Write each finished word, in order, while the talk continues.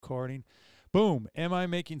recording. Boom. Am I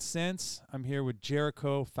making sense? I'm here with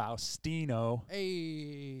Jericho Faustino.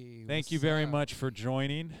 Hey. Thank you very much for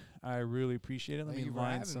joining. I really appreciate it. Let me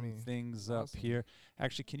line some things up here.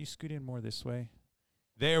 Actually, can you scoot in more this way?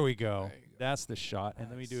 There we go. That's the shot. And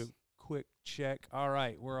let me do a quick check. All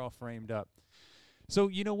right, we're all framed up. So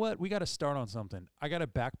you know what? We got to start on something. I got to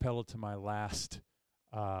backpedal to my last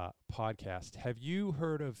podcast. Have you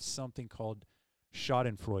heard of something called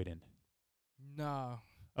Schadenfreude? No.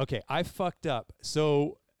 Okay, I fucked up.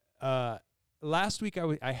 So last week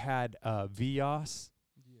I had Vias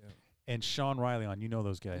and Sean Riley on. You know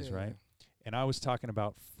those guys, right? And I was talking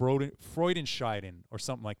about Freudenscheiden or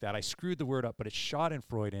something like that. I screwed the word up, but it's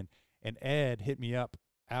Schadenfreude. And Ed hit me up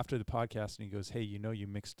after the podcast, and he goes, hey, you know you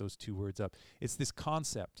mixed those two words up. It's this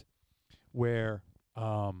concept where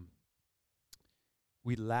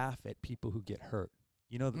we laugh at people who get hurt.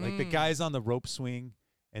 You know, like the guys on the rope swing,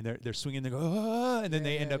 and they're swinging, they go, ah, and then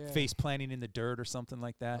they end up face planting in the dirt or something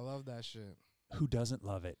like that. I love that shit. Who doesn't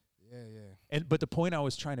love it? Yeah. But the point I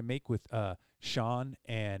was trying to make with Sean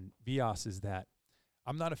and Vias is that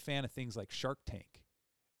I'm not a fan of things like Shark Tank,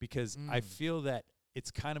 because I feel that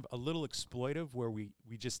it's kind of a little exploitive, where we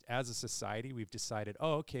just, as a society, we've decided,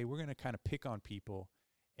 oh, okay, we're going to kind of pick on people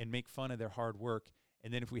and make fun of their hard work.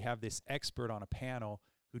 And then if we have this expert on a panel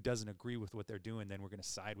who doesn't agree with what they're doing, then we're going to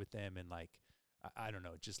side with them and, like, I don't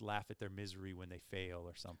know, just laugh at their misery when they fail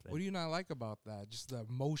or something. What do you not like about that? Just the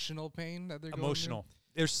emotional pain that they're going Emotional. through?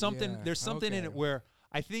 There's something in it where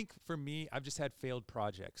I think for me, I've just had failed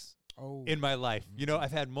projects in my life. You know,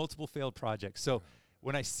 I've had multiple failed projects. So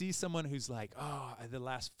when I see someone who's like, oh, the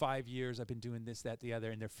last 5 years I've been doing this, that, the other,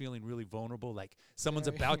 and they're feeling really vulnerable, like someone's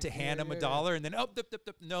about to hand them a dollar, and then,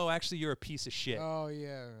 no, actually you're a piece of shit. Oh,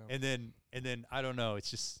 yeah. And then I don't know, it's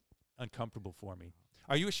just uncomfortable for me.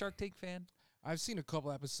 Are you a Shark Tank fan? I've seen a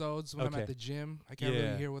couple episodes when I'm at the gym. I can't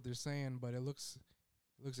really hear what they're saying, but it looks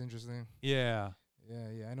interesting. Yeah.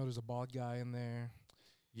 Yeah. I know there's a bald guy in there.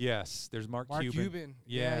 Yes, there's Mark Cuban.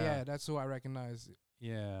 Yeah, that's who I recognize.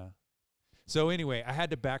 Yeah. So anyway, I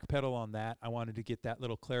had to backpedal on that. I wanted to get that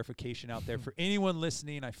little clarification out there. For anyone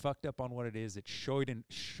listening, I fucked up on what it is. It's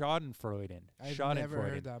Schadenfreude. I've never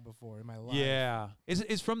heard that before in my life. Yeah.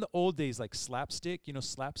 It's from the old days, like slapstick,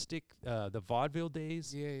 the vaudeville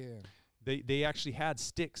days. Yeah. They actually had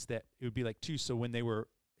sticks that it would be like two. So when they were,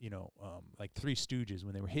 like Three Stooges,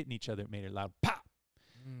 when they were hitting each other, it made a loud pop.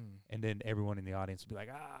 And then everyone in the audience would be like,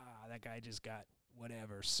 that guy just got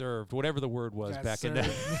served, whatever the word was back in the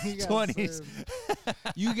 20s.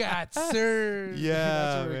 You got served. Yeah,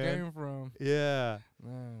 that's where it came from. Yeah.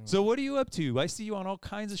 So what are you up to? I see you on all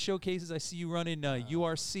kinds of showcases. I see you running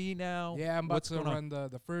URC now. Yeah, I'm about to run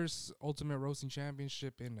the first Ultimate Roasting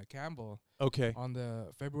Championship in Campbell. Okay. On the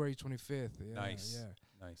February 25th. Yeah,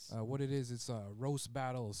 nice. What it is, it's roast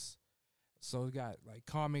battles. So we got like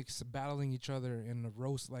comics battling each other in a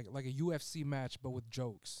roast, like a UFC match, but with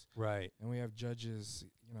jokes. Right. And we have judges,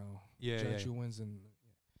 judge who wins, and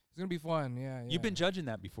it's gonna be fun. Yeah. You've been judging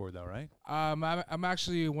that before, though, right? I'm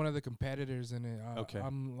actually one of the competitors in it. Okay.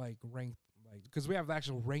 I'm like ranked, because we have the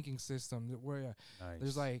actual ranking system where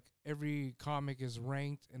there's like every comic is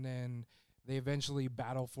ranked, and then they eventually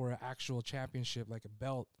battle for an actual championship, like a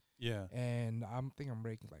belt. Yeah. And I think I'm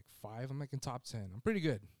ranking like 5. I'm like in top 10. I'm pretty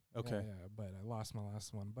good. Okay. Yeah, but I lost my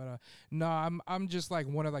last one. But no, I'm just like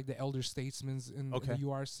one of like the elder statesmen in the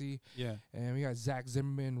URC. Yeah. And we got Zach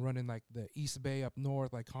Zimmerman running like the East Bay up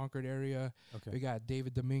north, like Concord area. Okay. We got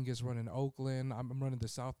David Dominguez running Oakland. I'm running the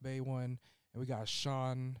South Bay one. And we got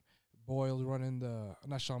Sean Boyle running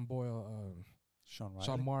Sean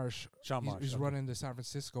Marsh. He's running the San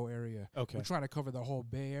Francisco area. Okay. We're trying to cover the whole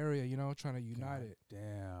Bay Area, trying to unite it.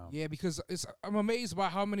 Damn. Yeah, because I'm amazed by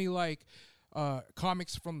how many like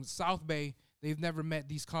comics from the South Bay, they've never met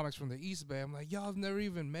these comics from the East Bay. I'm like, y'all have never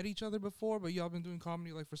even met each other before, but y'all been doing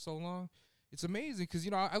comedy like for so long. It's amazing because,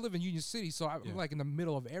 I live in Union City, so I'm like in the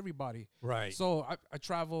middle of everybody. Right. So I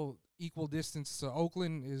travel equal distance to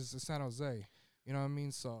Oakland is San Jose. You know what I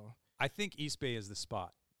mean? So I think East Bay is the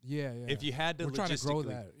spot. Yeah. If you had to We're trying to grow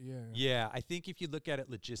that, Yeah, I think if you look at it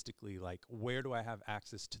logistically, like where do I have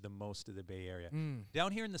access to the most of the Bay Area?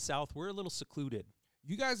 Down here in the South, we're a little secluded.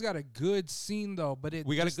 You guys got a good scene though, but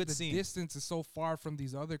we got a good scene. The distance is so far from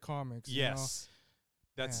these other comics. Yes,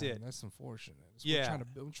 that's it. That's unfortunate. We're trying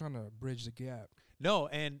to bridge the gap. No,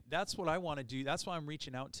 and that's what I want to do. That's why I'm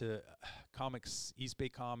reaching out to comics, East Bay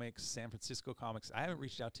comics, San Francisco comics. I haven't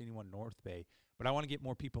reached out to anyone North Bay, but I want to get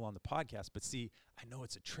more people on the podcast. But see, I know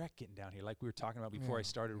it's a trek getting down here, like we were talking about before I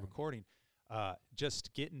started recording.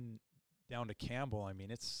 Just getting down to Campbell, I mean,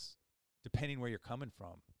 it's depending where you're coming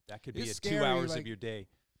from. That could be 2 hours of your day.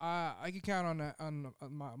 I can count on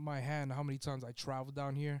my hand how many times I traveled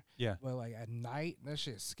down here. Yeah. But like at night, that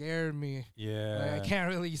shit scared me. Yeah. Like, I can't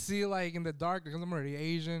really see like in the dark because I'm already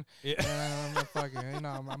Asian. Yeah. And I'm fucking,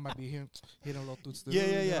 I might be hitting a little toots.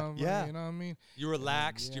 Yeah. You know what I mean? You're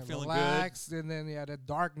relaxed. Yeah, you're feeling relaxed, good. And then that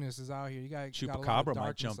darkness is out here. You got Chupacabra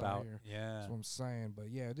might jump out. Here. Yeah. That's what I'm saying. But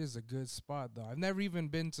yeah, it is a good spot though. I've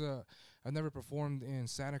never performed in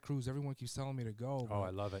Santa Cruz. Everyone keeps telling me to go. Oh, I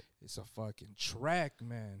love it. It's a fucking trek,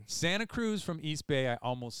 man. Santa Cruz from East Bay,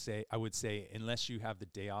 I would say, unless you have the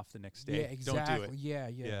day off the next day, Yeah, exactly. don't do it. Yeah.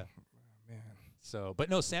 Yeah. Oh, man. So, but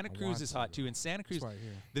no, Santa Cruz is hot too. And Santa Cruz, Right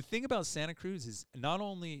here. the thing about Santa Cruz is not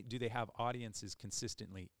only do they have audiences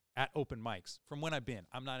consistently at open mics, from when I've been,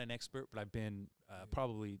 I'm not an expert, but I've been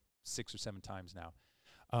probably 6 or 7 times now.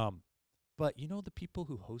 But you know, the people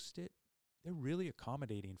who host it, they're really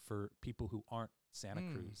accommodating for people who aren't Santa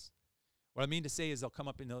Cruz. What I mean to say is they'll come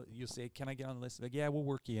up and you'll say, can I get on the list? Like, yeah, we'll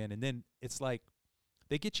work you in. And then it's like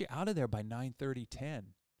they get you out of there by 9:30, 10.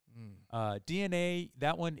 DNA,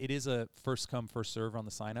 that one, it is a first come, first serve on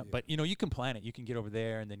the sign up. Yeah. But, you can plan it. You can get over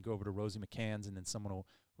there and then go over to Rosie McCann's and then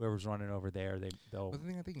whoever's running over there, they'll. But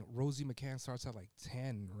I think Rosie McCann starts at like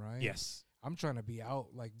 10, right? Yes. I'm trying to be out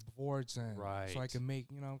like before 10. Right. So I can make,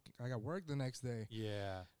 I got work the next day.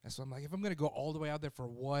 Yeah. And so I'm like, if I'm going to go all the way out there for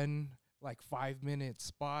one, like 5-minute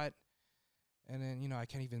spot, and then, I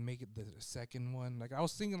can't even make it the second one. Like, I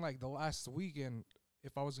was thinking, like, the last weekend,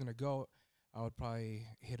 if I was going to go, I would probably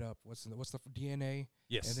hit up, what's the DNA?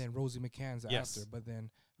 Yes. And then Rosie McCann's yes. after. But then,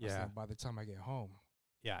 like, by the time I get home.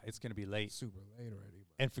 Yeah, it's going to be late. Super late already.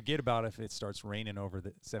 And forget about if it starts raining over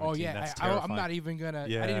the 17. Oh, yeah. That's I'm not even going to.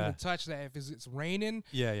 Yeah. I didn't even touch that. If it's raining.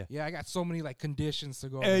 Yeah. Yeah, I got so many, like, conditions to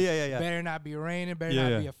go. Yeah. Better not be raining. Better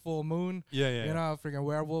not be a full moon. Yeah. Freaking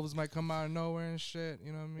werewolves might come out of nowhere and shit.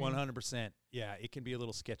 You know what I mean? 100%. Yeah, it can be a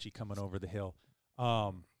little sketchy coming over the hill.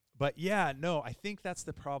 But yeah, no, I think that's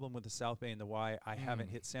the problem with the South Bay and the why I haven't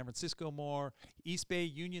hit San Francisco more. East Bay,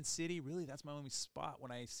 Union City, really, that's my only spot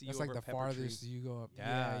when I see that's you like over the Pepper farthest Trees. you go up.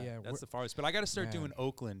 Yeah. That's the farthest. But I got to start doing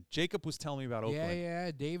Oakland. Jacob was telling me about Oakland.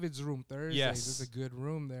 Yeah. David's room Thursdays. Yes. It's a good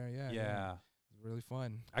room there. Yeah. It's really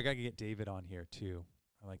fun. I got to get David on here too.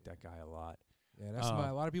 I like that guy a lot. Yeah, that's a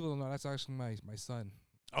lot of people don't know. That's actually my son.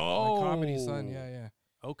 Oh. My comedy son. Yeah.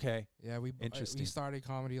 Okay. Yeah, we started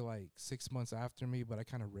comedy like 6 months after me, but I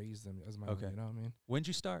kind of raised them as my own, you know what I mean? When'd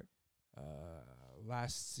you start?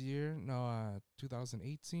 Last year,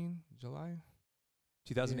 2018, July.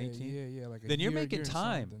 2018? Yeah. Like then you're making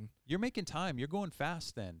time. You're making time. You're going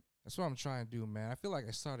fast then. That's what I'm trying to do, man. I feel like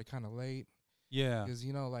I started kind of late. Yeah. Because,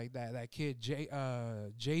 like that kid,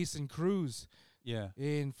 Jason Cruz. Yeah.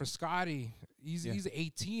 In Frascati, he's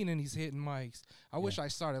 18 and he's hitting mics. I wish I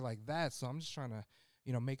started like that, so I'm just trying to,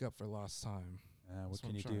 make up for lost time. What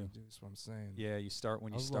can you do? That's what I'm saying. Yeah, you start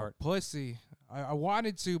when you start. Pussy. I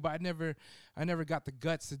wanted to, but I never got the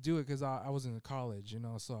guts to do it because I was in college,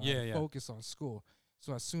 so I focused on school.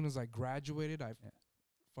 So as soon as I graduated, I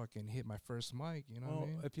fucking hit my first mic. You know what I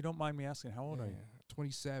mean? If you don't mind me asking, how old are you?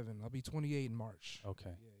 27. I'll be 28 in March. Okay.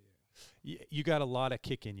 Yeah. You got a lot of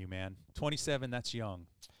kick in you, man. 27, that's young.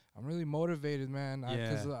 I'm really motivated, man.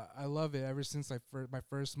 Because I love it. Ever since my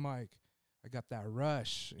first mic, I got that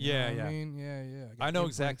rush. You know what I mean? Yeah. I know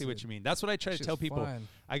exactly what you mean. That's what I try to tell people. Fun.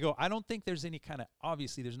 I go, I don't think there's any kind of,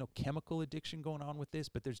 obviously there's no chemical addiction going on with this,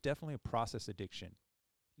 but there's definitely a process addiction.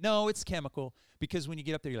 No, it's chemical, because when you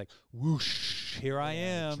get up there, you're like, whoosh, here I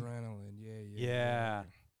am. Adrenaline, yeah.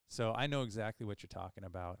 So I know exactly what you're talking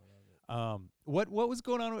about. What was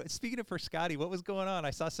going on? Speaking of for Scotty, what was going on? I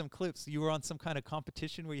saw some clips. You were on some kind of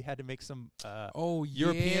competition where you had to make some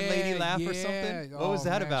European lady laugh or something. What was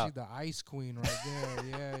that about? She's the ice queen right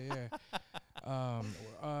there.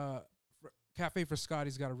 Yeah. Cafe for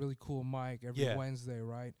Scotty's got a really cool mic every Wednesday,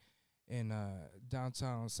 right? In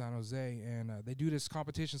downtown San Jose, and they do this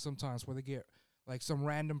competition sometimes where they get like some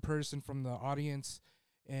random person from the audience.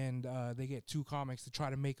 And they get 2 comics to try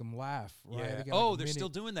to make them laugh, right? Yeah. They get, they're still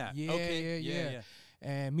doing that. Yeah, okay. Yeah.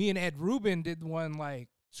 And me and Ed Rubin did one like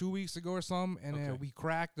 2 weeks ago or something, and then we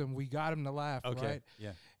cracked them. We got him to laugh, right?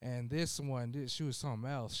 Yeah. And this one, she was something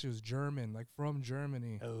else. She was German, like from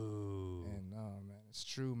Germany. Oh. And man, it's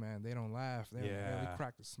true, man. They don't laugh. They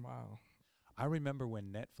crack a smile. I remember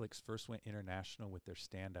when Netflix first went international with their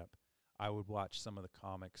stand-up. I would watch some of the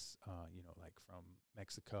comics, like from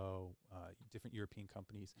Mexico, different European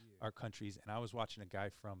companies, our countries, and I was watching a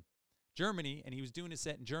guy from Germany, and he was doing a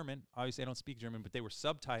set in German. Obviously, I don't speak German, but they were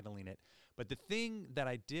subtitling it. But the thing that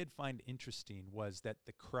I did find interesting was that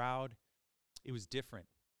the crowd, it was different.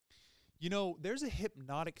 There's a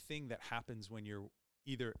hypnotic thing that happens when you're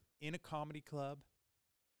either in a comedy club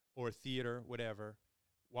or a theater, whatever,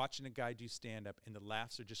 watching a guy do stand-up and the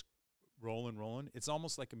laughs are just rolling. It's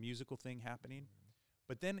almost like a musical thing happening.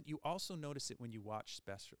 But then you also notice it when you watch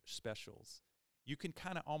specials. You can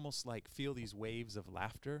kind of almost like feel these waves of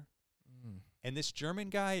laughter. And this German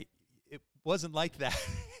guy, it wasn't like that.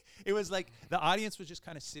 It was like the audience was just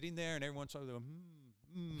kind of sitting there and everyone's sort of going,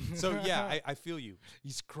 So, yeah, I feel you.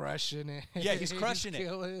 He's crushing it. Yeah, he's crushing it.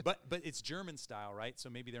 It. But it's German style, right? So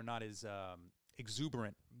maybe they're not as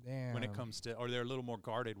exuberant when it comes to, or they're a little more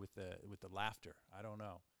guarded with the laughter. I don't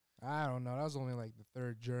know. That was only like the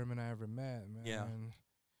third German I ever met, man. Yeah. And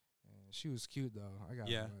she was cute, though.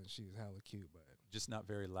 She was hella cute, but just not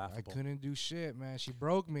very laughable. I couldn't do shit, man. She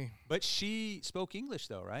broke me. But she spoke English,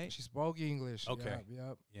 though, right? She spoke English. Okay.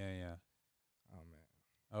 Yep. Yeah. Oh, man.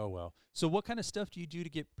 Oh, well. So what kind of stuff do you do to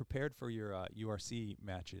get prepared for your URC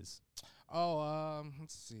matches?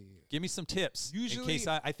 Let's see. Give me some tips. Usually, in case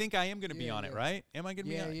I think I am going to be on it, right? Am I going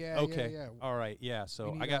to be on it? Yeah, okay. Yeah. All right, yeah.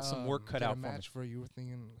 So I got some work cut out for me. Match for you. We're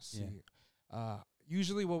thinking, let's see.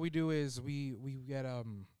 Usually what we do is we get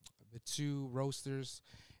the two roasters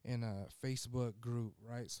in a Facebook group,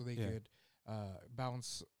 right? So they could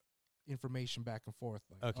bounce information back and forth.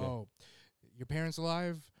 Like, oh, your parents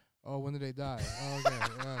alive? Oh, when did they die? Oh,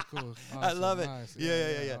 okay, cool. Awesome, I love it. Nice.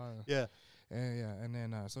 Yeah. And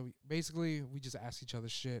then so we just ask each other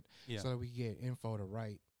shit so that we get info to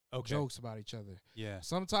write jokes about each other. Yeah.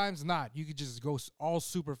 Sometimes not. You could just go all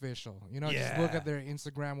superficial. Just look at their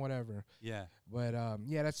Instagram, whatever. Yeah. But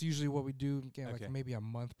that's usually what we do. Get like maybe a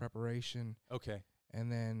month preparation. Okay. And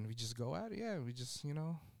then we just go at it. Yeah, we just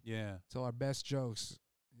tell our best jokes.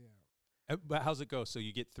 Yeah. But how's it go? So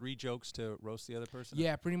you get 3 jokes to roast the other person?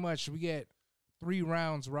 Yeah, pretty much. We get 3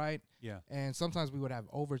 rounds, right? Yeah. And sometimes we would have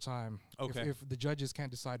overtime. Okay. If the judges can't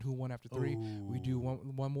decide who won after 3, we do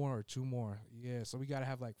one more or 2 more. Yeah. So we gotta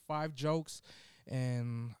have like 5 jokes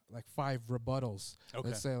and like 5 rebuttals. Okay.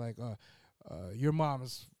 Let's say like your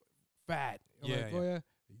mom's fat. Yeah. Oh yeah.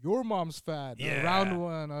 Your mom's fat. Yeah. Round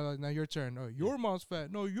 1. Now your turn. Oh, your mom's fat.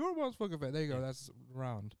 No, your mom's fucking fat. There you go. That's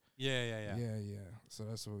round. Yeah. So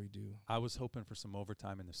that's what we do. I was hoping for some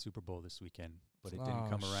overtime in the Super Bowl this weekend, but it didn't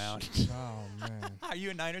come around. Oh, man. Are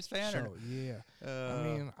you a Niners fan? Yeah. I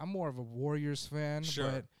mean, I'm more of a Warriors fan,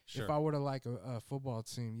 but if I were to like a football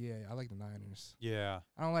team, I like the Niners. Yeah.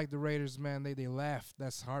 I don't like the Raiders, man. They left.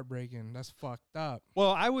 That's heartbreaking. That's fucked up.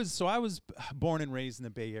 Well, I was born and raised in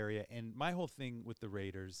the Bay Area, and my whole thing with the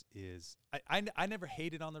Raiders is I never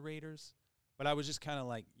hated on the Raiders, but I was just kind of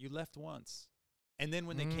like, you left once. And then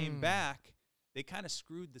when they came back, they kind of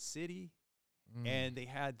screwed the city, and they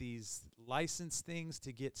had these license things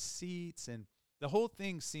to get seats, and the whole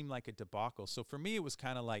thing seemed like a debacle. So for me, it was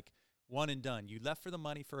kind of like one and done. You left for the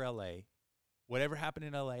money for L.A. Whatever happened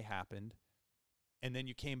in L.A. happened, and then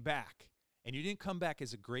you came back. And you didn't come back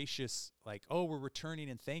as a gracious, like, oh, we're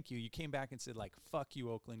returning and thank you. You came back and said, like, fuck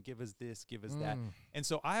you, Oakland. Give us this, give us that. And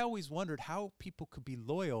so I always wondered how people could be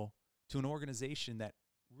loyal to an organization that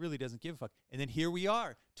really doesn't give a fuck. And then here we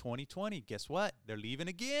are, 2020. Guess what? They're leaving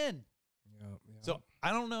again. Yep. So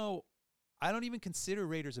I don't know. I don't even consider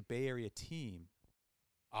Raiders a Bay Area team.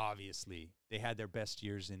 Obviously, they had their best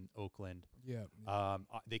years in Oakland. Yeah.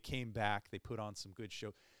 They came back. They put on some good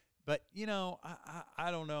show. But,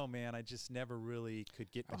 I don't know, man. I just never really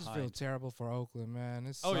could get behind. I just feel terrible for Oakland, man.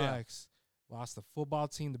 It sucks. Yeah. Lost the football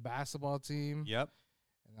team, the basketball team. Yep.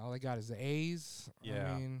 And all they got is the A's.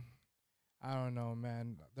 Yeah. I mean, I don't know,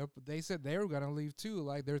 man. They said they were going to leave, too.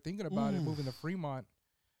 Like, they're thinking about it, moving to Fremont.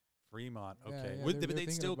 Okay. Yeah, But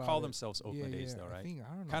they'd still call themselves Oakland A's, though, right?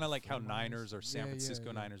 I don't know. Kind of like how Niners or San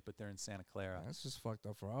Francisco Niners, but they're in Santa Clara. That's just fucked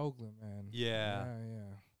up for Oakland, man. Yeah.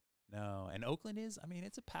 No, and Oakland is,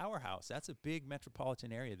 it's a powerhouse. That's a big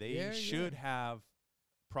metropolitan area. They should have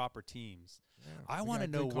proper teams. Yeah. I want to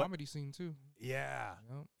know what comedy scene too. Yeah.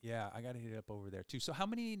 Yep. Yeah, I got to hit it up over there too. So how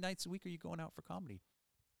many nights a week are you going out for comedy?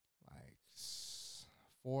 Like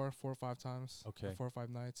 4 or 5 times. Okay. 4 or 5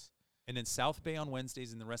 nights. And then South Bay on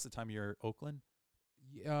Wednesdays, and the rest of the time you're Oakland?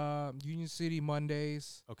 Union City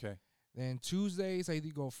Mondays. Okay. Then Tuesdays I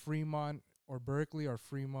either go Fremont or Berkeley or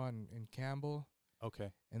Fremont and Campbell.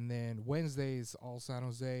 Okay. And then Wednesdays, all San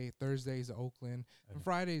Jose. Thursdays, Oakland. Okay. And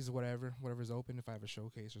Fridays, whatever's open if I have a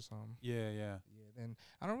showcase or something. Yeah. Then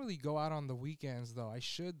I don't really go out on the weekends, though. I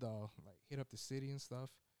should, though, like hit up the city and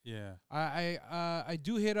stuff. Yeah. I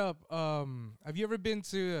do hit up. Have you ever been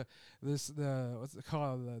to what's it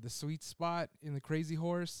called? The Sweet Spot in the Crazy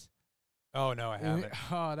Horse? Oh, no, I haven't.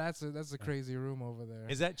 Oh, that's a crazy room over there.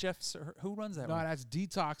 Is that Jeff? Who runs that room? No, that's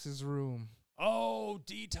Detox's room. Oh,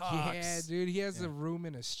 Detox. Yeah, dude. He has a room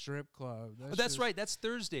in a strip club. That's right. That's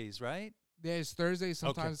Thursdays, right? There's Thursdays.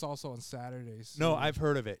 Sometimes it's also on Saturdays. No, I've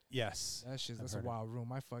heard of it. Yes. That's a wild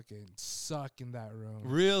room. I fucking suck in that room.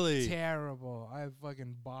 Really? Terrible. I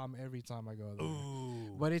fucking bomb every time I go there.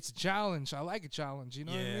 Ooh. But it's a challenge. I like a challenge. You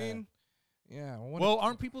know what I mean? Yeah. Well,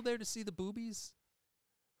 aren't people there to see the boobies?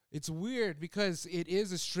 It's weird because it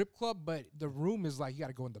is a strip club, but the room is like you got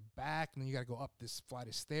to go in the back and then you got to go up this flight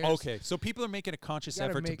of stairs. Okay, so people are making a conscious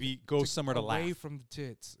effort to go somewhere to laugh. Away from the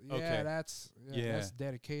tits. Okay. Yeah, that's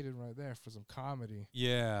dedicated right there for some comedy.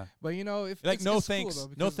 Yeah. But you know, if like it's, no it's thanks, cool,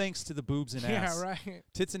 though, no thanks to the boobs and ass. Yeah, right.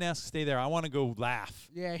 Tits and ass stay there. I want to go laugh.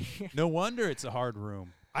 Yeah. No wonder it's a hard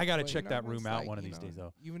room. I got to But, check you know, that room it's out like, one of these days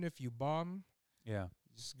though. Even if you bomb, Yeah.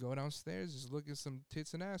 just go downstairs, just look at some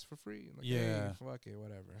tits and ass for free. Like, Yeah. hey, fuck it,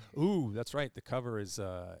 whatever. Ooh, that's right. The cover is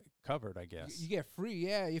covered, I guess. You get free,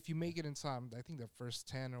 yeah, if you make it in time. I think the first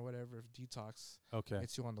 10 or whatever of detox Okay.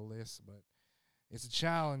 gets you on the list, but it's a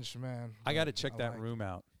challenge, man. I got to But check I that like room it.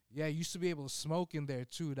 out. Yeah, you used to be able to smoke in there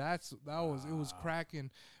too. It was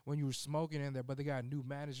cracking when you were smoking in there, but they got new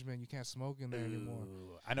management. You can't smoke in there anymore.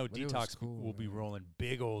 Ooh, I know But it was Detox cool, will be man. rolling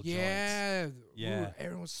big old joints. Yeah, Yeah. Ooh,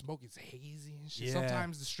 everyone's smoking. It's hazy and shit. Yeah.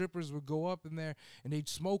 Sometimes the strippers would go up in there and they'd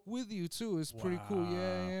smoke with you too. It's pretty cool.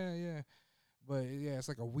 Wow. Yeah. But yeah, it's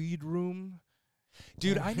like a weed room.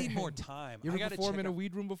 Dude, I need more time. You I ever gotta perform check in a out-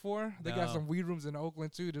 weed room before? They got No. some weed rooms in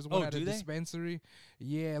Oakland too. There's one at a do they? dispensary.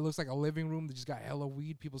 Yeah, it looks like a living room that just got hella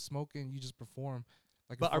weed. People smoking. You just perform.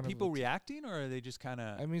 Like in But are front of people the reacting or are they just kind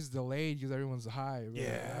of? I mean, it's delayed because everyone's high. But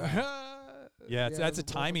Yeah, that's a the motherfucker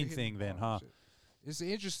timing hitting thing then, bong huh? and shit. It's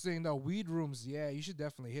interesting though. Weed rooms, yeah, you should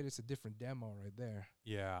definitely hit. It's a different demo right there.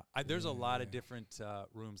 Yeah, there's a lot of Yeah. different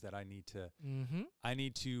rooms that I need to. Mm-hmm. I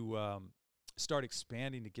need to start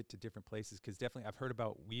expanding to get to different places because definitely I've heard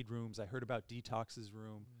about weed rooms. I heard about Detox's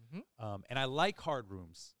room, and I like hard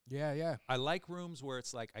rooms. Yeah. I like rooms where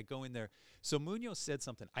it's like I go in there. So Munoz said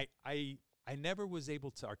something. I never was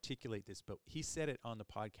able to articulate this, but he said it on the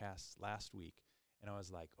podcast last week, and I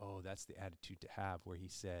was like, oh, that's the attitude to have. Where he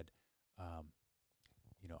said,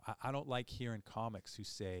 you know, I don't like hearing comics who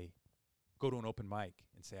say, go to an open mic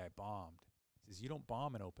and say I bombed. He says you don't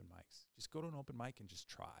bomb in open mics. Just go to an open mic and just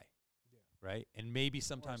try. Right? And maybe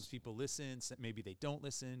sometimes people listen, maybe they don't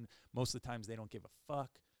listen. Most of the times they don't give a fuck.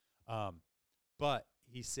 But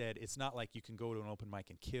he said it's not like you can go to an open mic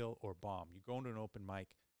and kill or bomb. You go to an open mic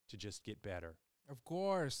to just get better. Of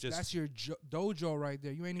course. Just- That's your dojo right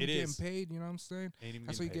there. You ain't even It getting is. paid, you know what I'm saying? Ain't even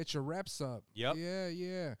That's how you getting paid. get your reps up. Yep.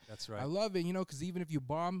 Yeah. That's right. I love it, you know, because even if you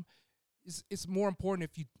bomb, it's more important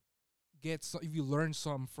if you if you learn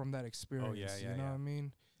something from that experience. yeah, you know yeah. what I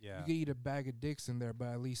mean? Yeah. You could eat a bag of dicks in there, but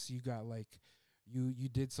at least you got like you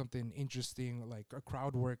did something interesting, like a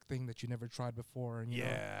crowd work thing that you never tried before. And you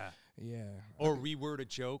know, yeah. Or reword a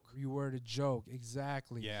joke. Reword a joke,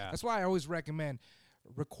 exactly. Yeah. That's why I always recommend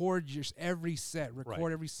record every set,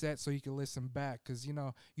 every set so you can listen back. Because, you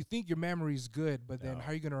know, you think your memory is good, but then No.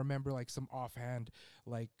 how are you going to remember like some offhand,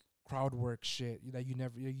 like crowd work shit that you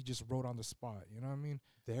just wrote on the spot? You know what I mean?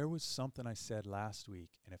 There was something I said last week,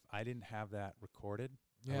 and if I didn't have that recorded,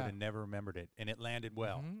 I would Yeah. have never remembered it. And it landed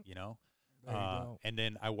well, Mhm. you know? There you go. And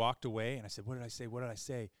then I walked away and I said, what did I say? What did I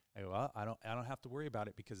say? I go, well, I don't have to worry about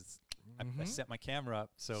it because it's I Mhm. set my camera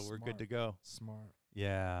up, so we're good to go. Smart.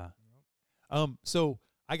 Yeah. So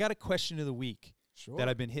I got a question of the week Sure. that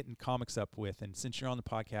I've been hitting comics up with, and since you're on the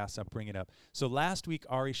podcast, I'll bring it up. So last week,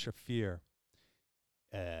 Ari Shafir,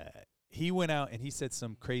 he went out and he said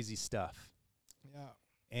some crazy stuff. Yeah.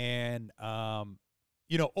 And,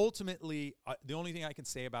 you know, ultimately, the only thing I can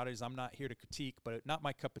say about it is I'm not here to critique, but not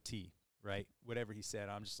my cup of tea, right? Whatever he said,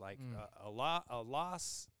 I'm just like, a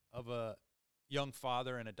loss of a young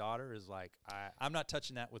father and a daughter is like, I'm not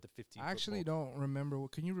touching that with a 15. I actually don't remember.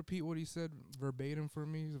 Can you repeat what he said verbatim for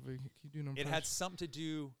me? Can you do an It impression? had something to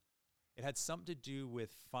do. It had something to do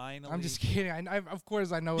with finally. I'm just kidding. Of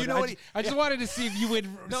course, I know. You it. know what I just wanted to see if you would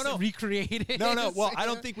No. recreate it. No. Well, I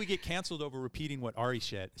don't think we get canceled over repeating what Ari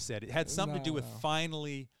said. It had something to do with No.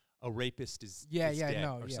 finally a rapist is Yeah, dead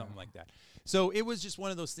no, or yeah. something like that. So it was just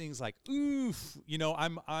one of those things like, oof, you know,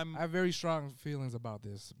 I'm. I have very strong feelings about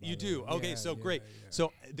this. by You the do? way. Okay, Yeah, so yeah, great. yeah.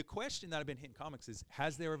 So the question that I've been hitting comics is,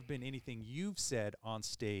 has there ever been anything you've said on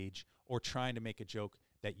stage or trying to make a joke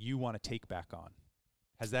that you want to take back on?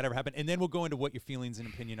 Has that ever happened? And then we'll go into what your feelings and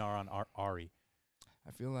opinion are on Ari.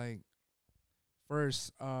 I feel like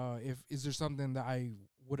first, is there something that I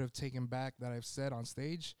would have taken back that I've said on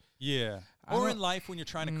stage? Yeah. I Or don't- in life when you're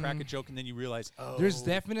trying to crack a joke and then you realize, oh. There's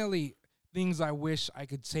definitely things I wish I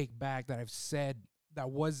could take back that I've said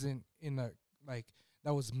that wasn't in a like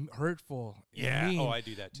that was hurtful. and Yeah. mean, Oh, I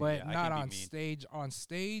do that too. but yeah, I not can be on mean. stage. On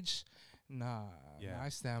stage, Nah, Yeah. I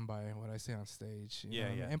stand by what I say on stage. You Yeah, know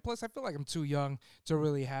what I yeah. mean? And plus, I feel like I'm too young to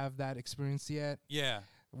really have that experience yet. Yeah.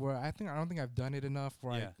 Where I don't think I've done it enough.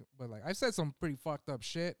 But like I've said some pretty fucked up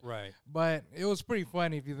shit. Right. But it was pretty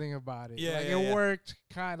funny if you think about it. Yeah, like yeah, it yeah. worked,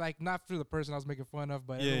 kind of like not for the person I was making fun of,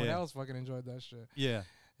 but Yeah, everyone yeah. else fucking enjoyed that shit. Yeah.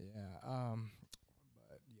 Yeah.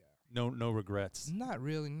 But yeah. No regrets. Not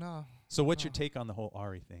really. No. So what's No. your take on the whole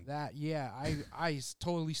Ari thing? That I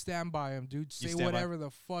totally stand by him, dude. Say stand by- whatever the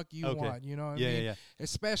fuck you Okay. want. You know what Yeah, I mean? yeah,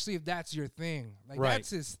 Especially if that's your thing. Like Right. that's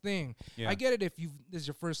his thing. yeah. I get it if this is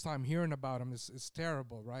your first time hearing about him. It's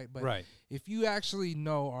terrible, right? But Right. if you actually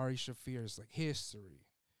know Ari Shaffir's like history,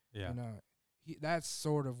 Yeah. you know, that's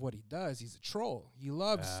sort of what he does. He's a troll. He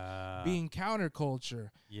loves Uh, being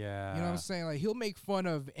counterculture. Yeah. You know what I'm saying? Like he'll make fun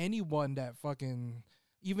of anyone that fucking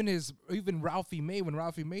even Ralphie May. When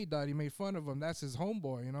Ralphie May died, he made fun of him. That's his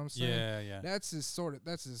homeboy. You know what I'm saying? Yeah. Yeah.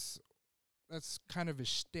 That's kind of his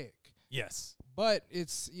shtick. Yes. But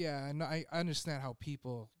it's and I understand how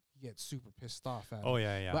people get super pissed off at Oh him.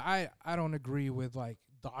 yeah. Yeah. But I don't agree with like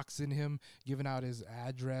doxing him, giving out his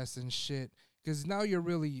address and shit, because now you're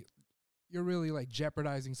really like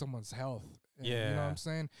jeopardizing someone's health. And you know what Yeah. I'm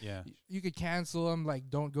saying? yeah. You could cancel him,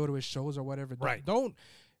 like don't go to his shows or whatever. Right. Don't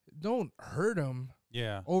hurt him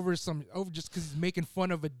Yeah. over just because he's making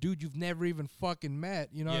fun of a dude you've never even fucking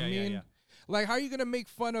met. You know what I Yeah, yeah, mean? yeah. Like, how are you gonna make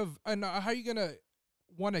fun of? How are you gonna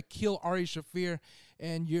want to kill Ari Shaffir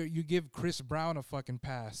and you give Chris Brown a fucking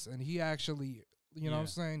pass, and he actually, you know what I'm Yeah.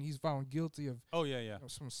 saying? He's found guilty of Oh yeah. Yeah.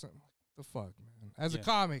 some the fuck, man. As a Yeah.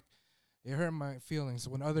 comic, it hurt my feelings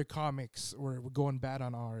when other comics were going bad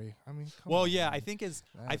on Ari. I mean, come Well, on, yeah. man. I think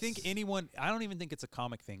That's- anyone. I don't even think it's a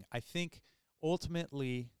comic thing. I think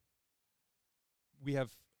ultimately we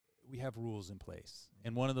have rules in place,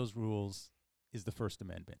 and one of those rules is the First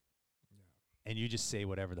Amendment. And you just say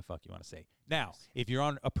whatever the fuck you want to say. Now, if you're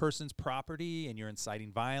on a person's property and you're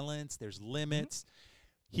inciting violence, there's limits.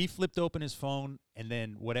 He flipped open his phone, and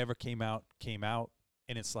then whatever came out,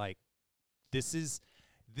 and it's like, this is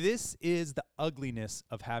the ugliness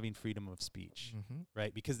of having freedom of speech,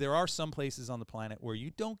 right? Because there are some places on the planet where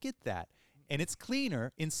you don't get that. And it's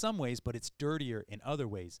cleaner in some ways, but it's dirtier in other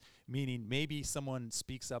ways, meaning maybe someone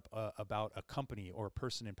speaks up about a company or a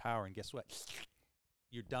person in power, and guess what?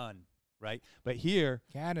 You're done. Right, but here,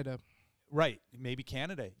 Canada, right? Maybe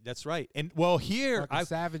Canada. That's right. And well, here, fucking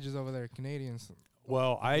savages over there, Canadians.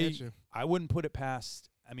 I wouldn't put it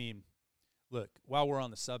past. I mean, look, while we're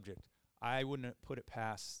on the subject, I wouldn't put it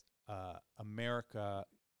past America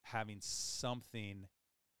having something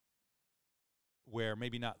where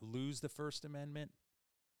maybe not lose the First Amendment,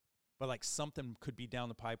 but like something could be down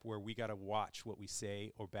the pipe where we got to watch what we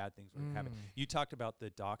say or bad things will happen. You talked about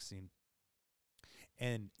the doxing.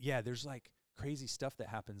 And yeah, there's like crazy stuff that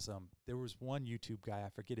happens. There was one YouTube guy, I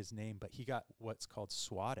forget his name, but he got what's called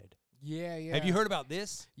swatted. Yeah. Have you heard about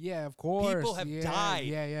this? Yeah, of course. People have died.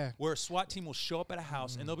 Yeah. Where a SWAT team will show up at a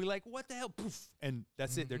house and they'll be like, "What the hell?" Poof, and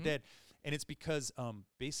that's it. They're dead. And it's because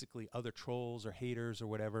basically other trolls or haters or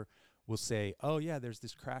whatever will say, "Oh yeah, there's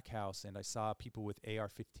this crack house, and I saw people with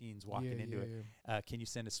AR-15s walking into it. Can you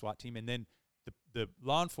send a SWAT team?" And then the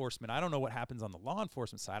law enforcement, I don't know what happens on the law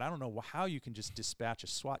enforcement side. I don't know how you can just dispatch a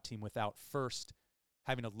SWAT team without first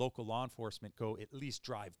having a local law enforcement go at least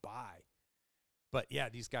drive by. But yeah,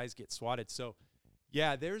 these guys get swatted. So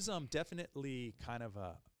yeah, there's definitely kind of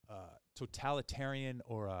a totalitarian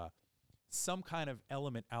or some kind of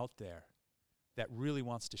element out there that really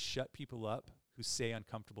wants to shut people up who say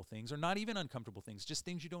uncomfortable things, or not even uncomfortable things, just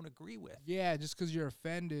things you don't agree with. Yeah, just because you're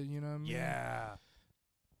offended, you know what I mean? Yeah.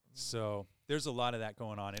 So there's a lot of that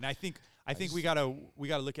going on, and I think we gotta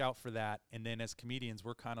look out for that. And then as comedians,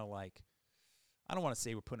 we're kind of like, I don't want to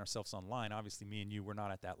say we're putting ourselves online. Obviously, me and you, we're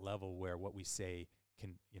not at that level where what we say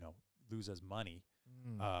can lose us money.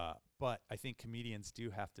 But I think comedians do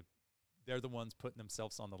have to. They're the ones putting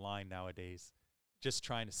themselves on the line nowadays, just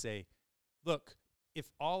trying to say, look, if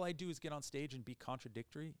all I do is get on stage and be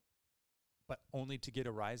contradictory, but only to get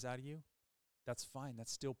a rise out of you, that's fine.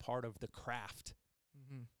 That's still part of the craft.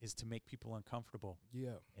 Is to make people uncomfortable,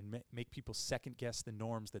 and make people second guess the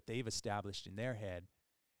norms that they've established in their head,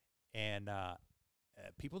 and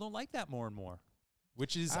people don't like that more and more.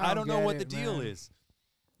 Which is I don't know what the deal is.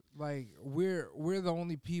 Like we're the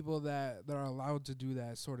only people that are allowed to do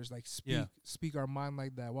that, sort of like speak our mind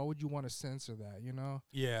like that. Why would you want to censor that? You know?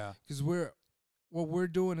 Yeah. Because what we're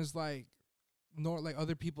doing is like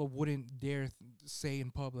other people wouldn't dare say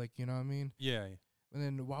in public. You know what I mean? Yeah. And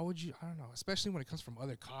then why would you? I don't know. Especially when it comes from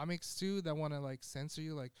other comics too, that want to like censor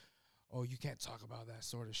you. Like, oh, you can't talk about that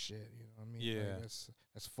sort of shit. You know what I mean? Yeah. Like,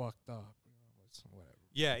 that's fucked up. You know, it's whatever.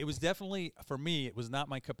 Yeah, it was definitely, for me, it was not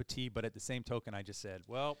my cup of tea, but at the same token, I just said,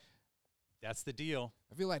 well, that's the deal.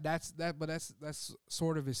 I feel like that's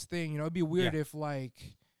sort of his thing. You know, it'd be weird if like,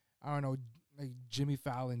 I don't know, like Jimmy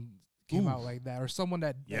Fallon came out like that, or someone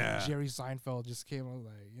that Jerry Seinfeld just came out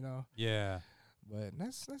like, you know. Yeah. But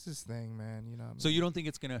that's his thing, man. You know. So you don't think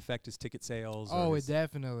it's going to affect his ticket sales? Oh, it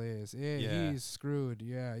definitely is. He's screwed.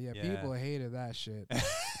 Yeah. People hated that shit.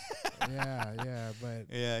 But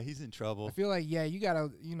yeah, he's in trouble. I feel like you gotta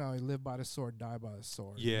live by the sword, die by the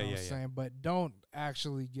sword. Yeah, you know what I'm saying? But don't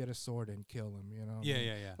actually get a sword and kill him. You know.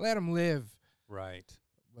 Yeah. Let him live. Right.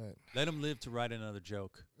 But let him live to write another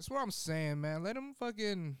joke. That's what I'm saying, man. Let him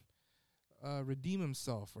fucking redeem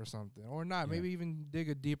himself or something, or not. Yeah. Maybe even dig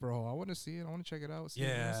a deeper hole. I want to see it. I want to check it out. See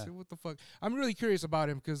what the fuck. I'm really curious about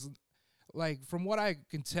him because, like, from what I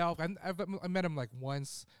can tell, I met him like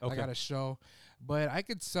once. I got a show, but I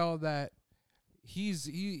could tell that he's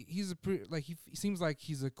a he seems like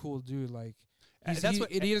he's a cool dude. Like,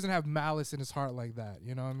 he doesn't have malice in his heart like that.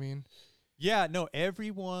 You know what I mean? Yeah. No.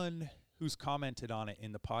 Everyone who's commented on it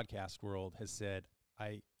in the podcast world has said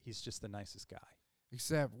he's just the nicest guy.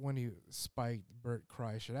 Except when he spiked Bert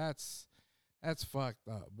Kreischer. That's fucked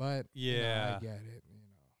up. But I get it. You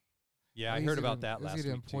know. Yeah, I heard about that last week. He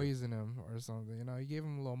didn't poison him or something. You know, he gave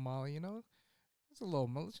him a little Molly. You know, it's a little,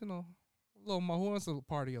 you know, who wants to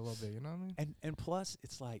party a little bit. You know what I mean? And plus,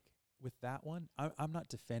 it's like with that one, I'm not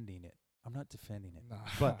defending it. Nah.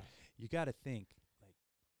 But you got to think like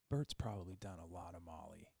Bert's probably done a lot of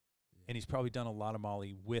Molly, and he's probably done a lot of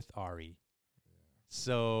Molly with Ari. Yeah.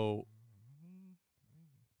 So.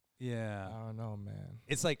 Yeah. I don't know, man.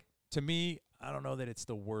 It's like, to me, I don't know that it's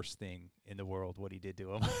the worst thing in the world what he did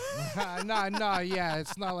to him. No, yeah.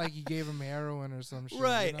 It's not like he gave him heroin or some shit.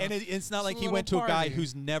 Right. You know? And it's not like he went to a guy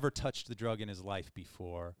who's never touched the drug in his life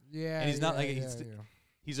before. Yeah. And he's not like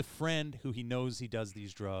he's a friend who he knows he does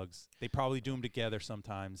these drugs. They probably do them together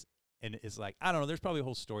sometimes. And it's like, I don't know. There's probably a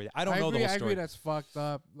whole story. I don't know the whole story. I agree that's fucked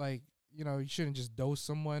up. Like, you know, you shouldn't just dose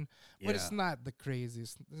someone, but it's not the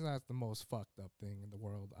craziest. It's not the most fucked up thing in the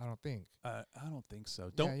world. I don't think. I don't think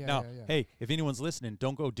so. Hey, if anyone's listening,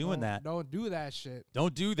 don't go doing that. Don't do that shit.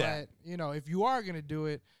 Don't do that. But, you know, if you are gonna do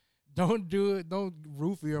it, don't do it. Don't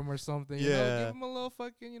roofie him or something. You know, give him a little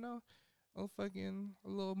fucking, you know, a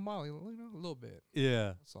little Molly, you know, a little bit.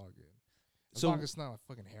 Yeah, it's all good. As long as it's not like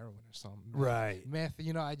fucking heroin or something. Right. Meth,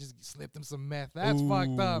 you know, I just slipped him some meth. That's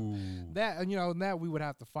fucked up. That, you know, that we would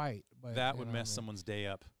have to fight. But that would mess someone's day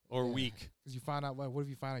up or week. Because you find out, what if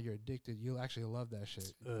you find out you're addicted? You'll actually love that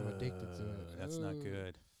shit. You're addicted to it. That's not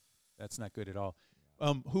good. That's not good at all.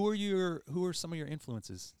 Who are some of your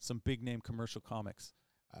influences? Some big name commercial comics.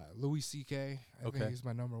 Louis C.K. I think he's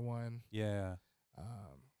my number one. Yeah.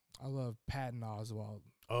 I love Patton Oswalt.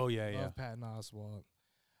 Oh yeah, love Patton Oswalt.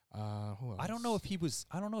 Who else? I don't know if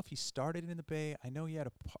he started in the Bay. I know he had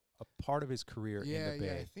a part of his career in the Bay.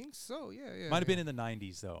 Yeah, I think so. Yeah. Might have been in the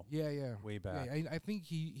 90s though. Yeah. Way back. Yeah, I think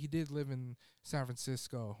he did live in San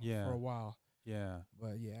Francisco for a while. Yeah.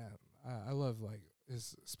 But yeah, I love like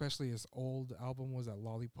especially his old album was that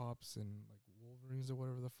Lollipops and like Wolverines or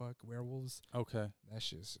whatever the fuck, Werewolves. Okay. That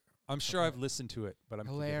shit's I'm sure I've listened to it, but I'm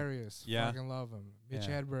hilarious. Yeah. Fucking love him. Mitch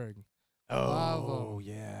Hedberg. Love him.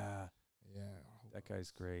 Yeah. Yeah. That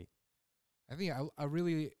guy's great. I think I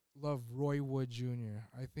really love Roy Wood Jr.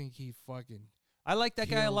 I think he fucking I like that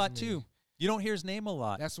guy a lot too. You don't hear his name a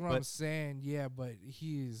lot. That's what I'm saying. Yeah, but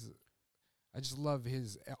I just love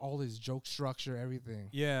all his joke structure, everything.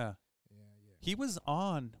 Yeah. He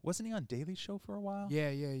wasn't he on Daily Show for a while? Yeah.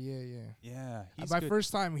 Yeah. My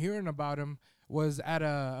first time hearing about him was at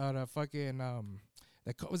a fucking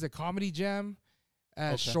was a Comedy Jam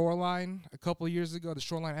at Shoreline a couple of years ago, the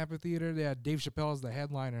Shoreline Amphitheater. They had Dave Chappelle as the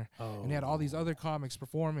headliner. And they had all these other comics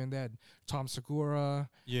performing. They had Tom Segura.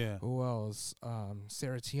 Yeah. Who else?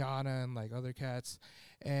 Sarah Tiana and like other cats.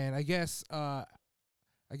 And I guess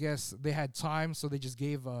they had time, so they just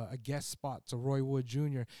gave a guest spot to Roy Wood Jr.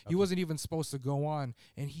 Okay. He wasn't even supposed to go on,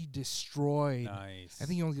 and he destroyed. Nice. I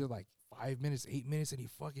think he only did like 5 minutes, 8 minutes, and he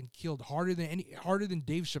fucking killed harder than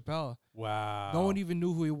Dave Chappelle. Wow. No one even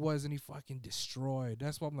knew who he was, and he fucking destroyed.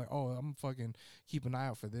 That's why I'm like, I'm fucking keep an eye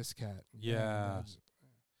out for this cat. Yeah.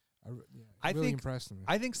 I really impressed me.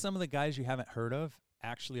 I think some of the guys you haven't heard of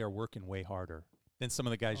actually are working way harder than some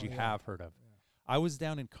of the guys you have heard of. Yeah. I was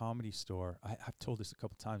down in Comedy Store. I've told this a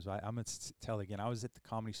couple times, but I'm going to tell again. I was at the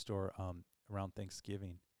Comedy Store around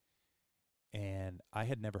Thanksgiving, and I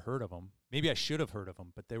had never heard of him. Maybe I should have heard of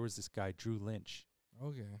him, but there was this guy, Drew Lynch.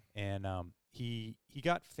 Okay. And he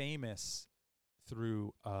got famous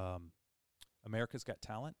through America's Got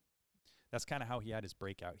Talent. That's kind of how he had his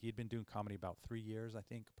breakout. He had been doing comedy about 3 years, I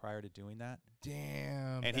think, prior to doing that.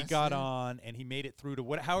 Damn. And he got on, and he made it through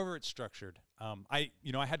to however it's structured. I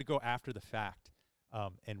had to go after the fact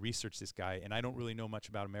and research this guy, and I don't really know much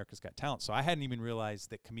about America's Got Talent, so I hadn't even realized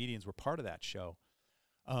that comedians were part of that show.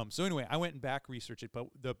 So anyway, I went and back researched it, but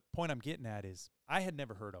the point I'm getting at is I had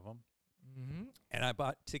never heard of him. Mm-hmm. And I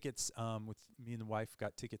bought tickets with me and the wife,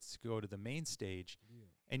 got tickets to go to the main stage. Yeah.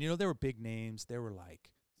 And, there were big names. There were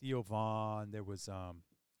like Theo Vaughn. There was,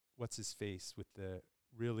 what's his face with the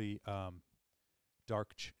really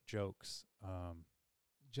dark jokes?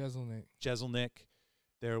 Jeselnik.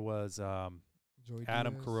 There was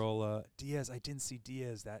Adam Carolla. Diaz. I didn't see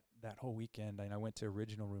Diaz that whole weekend. And I went to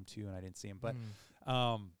Original Room too, and I didn't see him. But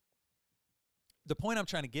the point I'm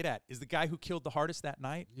trying to get at is the guy who killed the hardest that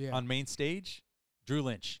night on main stage, Drew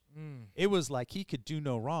Lynch. It was like he could do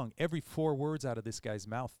no wrong. Every 4 words out of this guy's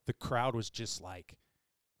mouth, the crowd was just like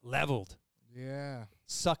leveled. Yeah.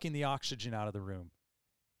 Sucking the oxygen out of the room.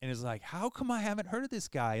 And it's like, how come I haven't heard of this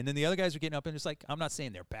guy? And then the other guys were getting up and just like, I'm not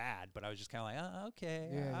saying they're bad, but I was just kind of like, oh, okay,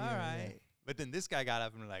 all right. Yeah. But then this guy got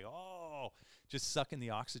up and was like, oh, just sucking the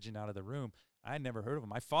oxygen out of the room. I had never heard of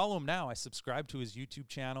him. I follow him now. I subscribe to his YouTube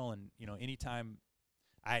channel, and anytime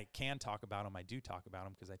I can talk about him, I do talk about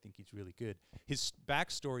him because I think he's really good. His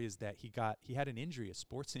backstory is that he had an injury, a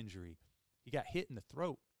sports injury. He got hit in the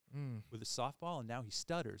throat with a softball, and now he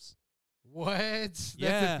stutters. What? That's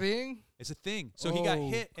a thing? It's a thing. So he got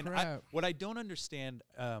hit, and what I don't understand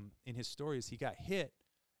in his story is he got hit.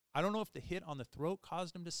 I don't know if the hit on the throat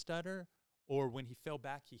caused him to stutter, or when he fell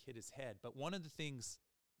back, he hit his head. But one of the things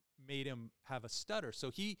made him have a stutter.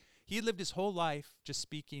 So he lived his whole life just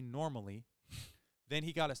speaking normally. Then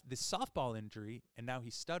he got this softball injury, and now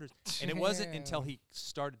he stutters. And it wasn't until he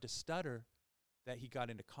started to stutter that he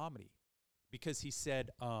got into comedy, because he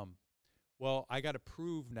said, well, I got to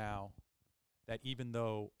prove now that even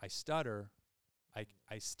though I stutter,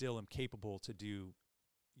 I still am capable to do,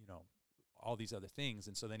 all these other things.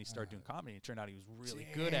 And so then he started doing comedy, and it turned out he was really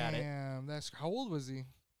good at it. How old was he?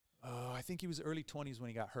 I think he was early 20s when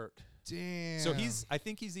he got hurt. Damn. So I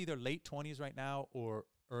think he's either late 20s right now or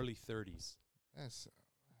early 30s. That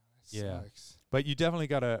sucks. But you definitely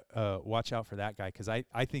got to watch out for that guy, because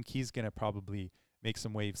I think he's going to probably make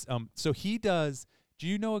some waves. So he does. Do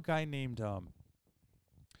you know a guy named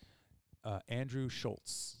Andrew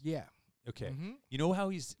Schultz? Yeah. Okay. Mm-hmm. You know how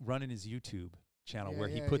he's running his YouTube channel where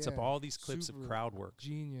he puts up all these clips of crowd work?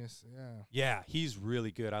 Genius. Yeah. Yeah, he's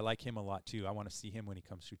really good. I like him a lot too. I want to see him when he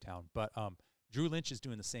comes through town. But Drew Lynch is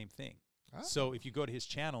doing the same thing. Oh. So if you go to his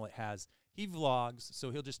channel, he vlogs, so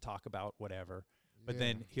he'll just talk about whatever. But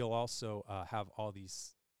then he'll also have all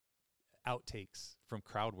these outtakes from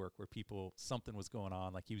crowd work where something was going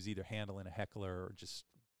on, like he was either handling a heckler or just,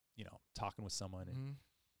 talking with someone. And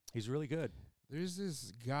he's really good. There's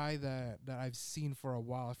this guy that I've seen for a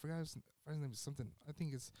while. I forgot his name is something. I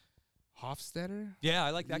think it's Hofstetter. Yeah,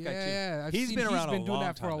 I like that guy too. Yeah, he's been around doing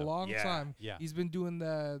that time, for a long time. Yeah. He's been doing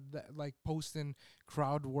the like posting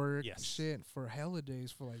crowd work shit for hella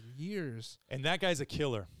days for like years. And that guy's a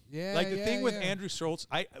killer. Yeah. Like the thing with Andrew Schultz,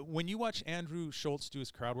 when you watch Andrew Schultz do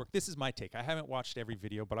his crowd work, this is my take. I haven't watched every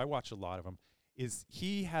video, but I watch a lot of them. Is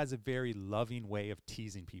he has a very loving way of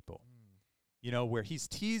teasing people. Where he's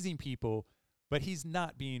teasing people, but he's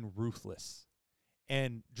not being ruthless.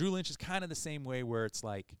 And Drew Lynch is kind of the same way, where it's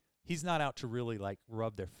like he's not out to really like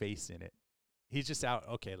rub their face in it. He's just out,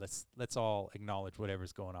 okay, let's all acknowledge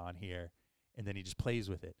whatever's going on here, and then he just plays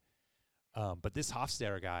with it. But this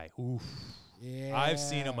Hofstetter guy, oof. Yeah. I've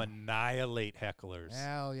seen him annihilate hecklers.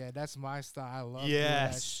 Hell yeah, that's my style. I love doing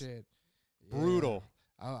that shit. Brutal.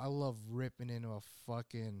 I love ripping into a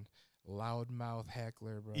fucking loudmouth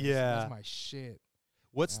heckler, bro. Yeah. That's my shit.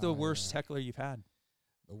 What's the worst heckler you've had?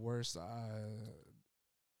 The worst,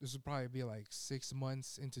 this would probably be like 6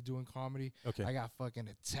 months into doing comedy. Okay. I got fucking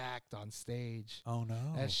attacked on stage. Oh, no.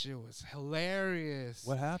 That shit was hilarious.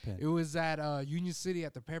 What happened? It was at Union City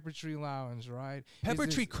at the Pepper Tree Lounge, right? Pepper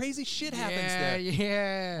Tree, crazy shit happens there.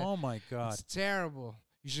 Yeah. Oh, my God. It's terrible.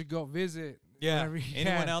 You should go visit. Yeah.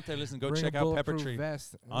 Anyone out there, listen, go check out Pepper Tree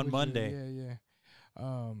on Monday. Yeah.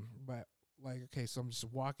 But like, okay, so I'm just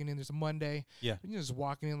walking in. There's a Monday. Yeah. You're just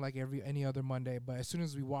walking in like any other Monday. But as soon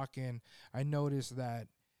as we walk in, I notice that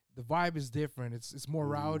the vibe is different. It's more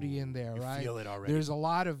rowdy in there, right? You feel it already. There's a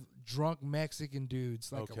lot of drunk Mexican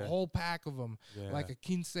dudes, like a whole pack of them. Yeah. Like a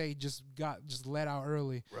quince just let out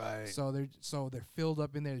early. Right. So they're filled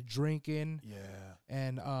up in there drinking. Yeah.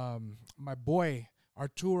 And my boy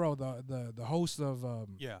Arturo, the host of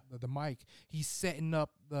Yeah. the mic, he's setting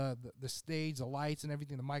up the stage, the lights and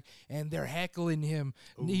everything, the mic, and they're heckling him.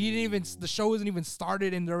 He didn't even, the show isn't even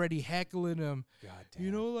started and they're already heckling him. God damn.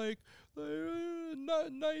 You know, like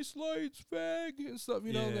not nice lights, fag, and stuff.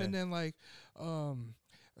 You know, and then like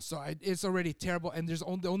so it's already terrible. And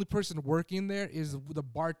the only person working there is the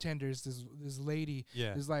bartender. Is this lady?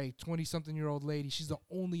 Yeah. This like 20-something-year-old lady. She's the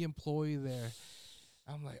only employee there.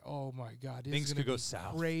 I'm like, oh my God, this Things is gonna could go be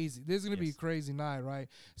south. crazy. This is gonna be a crazy night, right?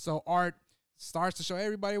 So Art starts the show.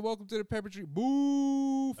 Everybody, welcome to the Pepper Tree.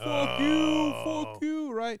 Boo! Fuck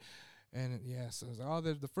you! Right? And so it's like, oh,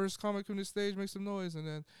 the first comic from the stage makes some noise,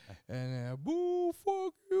 and then boo!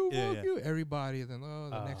 Fuck you! Everybody, and then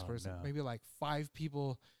the next person, maybe like 5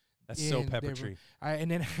 people. That's so Pepper Tree.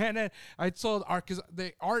 And then I told Art, because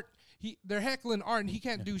they're heckling Art, and he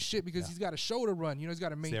can't do shit because he's got a show to run. You know, he's got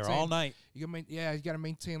to maintain. There all night. He's got to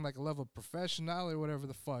maintain like a level of professionality or whatever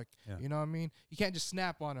the fuck. Yeah. You know what I mean? You can't just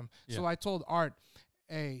snap on him. Yeah. So I told Art,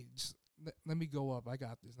 hey, just let me go up. I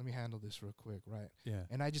got this. Let me handle this real quick, right? Yeah.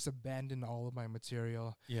 And I just abandoned all of my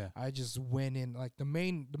material. Yeah. I just went in, like the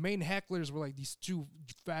main hecklers were like these 2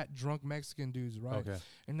 fat drunk Mexican dudes, right? Okay.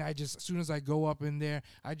 And I just, as soon as I go up in there,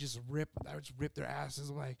 I just rip their asses.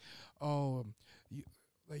 I'm like, oh,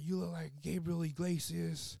 you look like Gabriel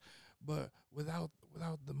Iglesias, but without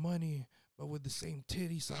the money, but with the same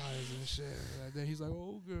titty size and shit. And then he's like,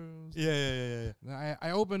 oh, girls. Yeah. And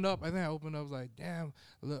I opened up. I was like, damn,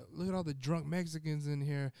 look at all the drunk Mexicans in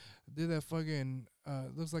here. Did that fucking,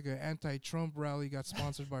 looks like an anti-Trump rally got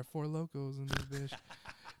sponsored by Four Locos and this bitch.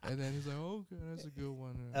 And then he's like, okay, that's a good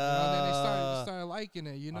one. And then they started liking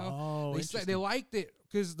it, you know? They liked it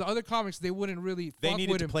because the other comics, they wouldn't really fuck with him. They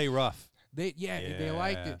needed to play rough. They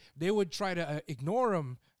liked it. They would try to ignore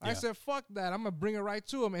him. I said, fuck that. I'm gonna bring it right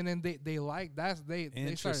to him. And then they liked that.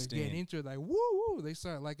 They started getting into it, like woo woo. They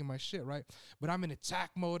started liking my shit, right? But I'm in attack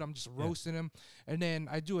mode. I'm just roasting him. And then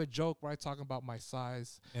I do a joke where I talk about my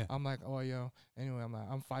size. Yeah. I'm like, oh yo. Anyway,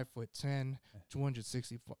 I'm 5'10",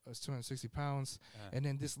 260 pounds. And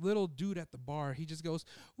then this little dude at the bar, he just goes,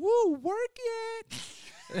 woo, work it.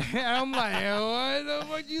 And I'm like, what the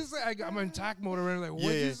fuck you say? I'm in attack mode already. Like,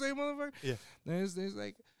 what you say, motherfucker? Yeah. Then it's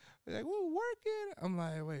like, well, work it. I'm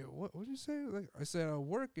like, wait, what did you say? Like, I said,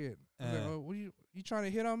 work it. I'm like, what you trying to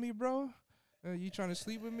hit on me, bro? You trying to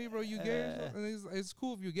sleep with me, bro? You gay? And it's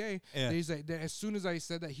cool if you're gay. Yeah. He's like, then as soon as I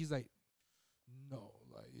said that, he's like, no.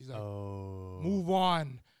 Like, he's like, move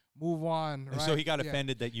on. Right? And so he got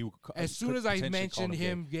offended that you. As soon as I mentioned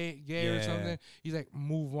him gay or something, he's like,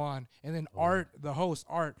 move on. And then Art, the host,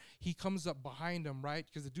 he comes up behind him, right?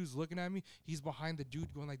 Because the dude's looking at me. He's behind the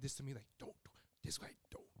dude going like this to me, like, don't do it. This guy,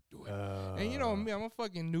 don't do it. And you know me, I'm a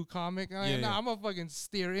fucking new comic. I'm gonna fucking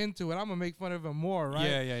steer into it. I'm gonna make fun of him more,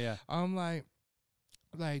 right? Yeah. I'm like,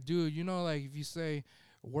 dude, you know, like if you say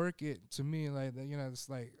work it to me, like, you know, it's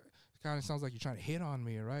like, kind of sounds like you're trying to hit on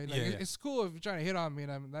me, right? Like it's cool if you're trying to hit on me,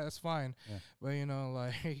 and that's fine. Yeah. But you know,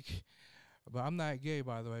 like, but I'm not gay,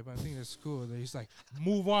 by the way. But I think it's cool that he's like,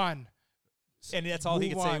 move on. And that's all he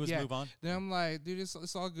could say was move on. Then I'm like, dude,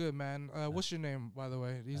 it's all good, man. What's your name, by the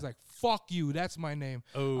way? He's like, fuck you. That's my name.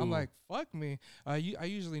 I'm like, fuck me. I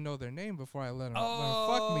usually know their name before I let them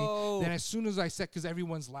fuck me. Then as soon as I said, because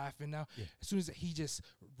everyone's laughing now, as soon as he just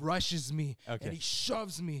rushes me and he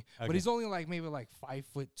shoves me, but he's only like maybe like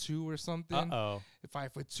 5'2" or something.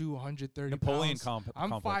 5'2", 130 Napoleon pounds.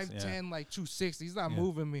 I'm 5'10", like 260. He's not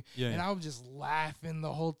moving me, and I'm just laughing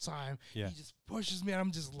the whole time. He just pushes me, and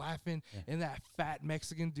I'm just laughing. And that fat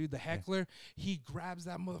Mexican dude, the heckler, he grabs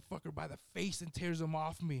that motherfucker by the face and tears him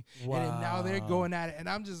off me. Wow. And then now they're going at it, and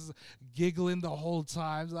I'm just giggling the whole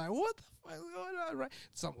time. It's like, what the fuck is going on, right?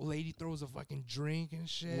 Some lady throws a fucking drink and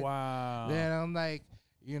shit. Wow. Then I'm like,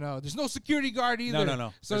 you know, there's no security guard either.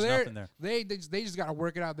 No. So there's nothing there. They just got to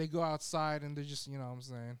work it out. They go outside, and they're just, you know what I'm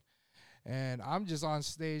saying? And I'm just on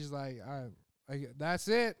stage like, that's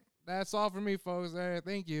it. That's all for me, folks.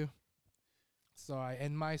 Thank you. So I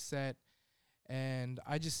end my set, and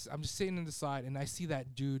I'm just sitting on the side, and I see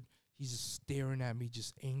that dude. He's just staring at me,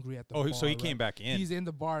 just angry at the bar. So he came back in. He's in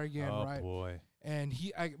the bar again, right? Oh, boy. And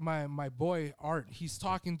my boy Art, he's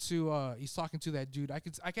talking to that dude.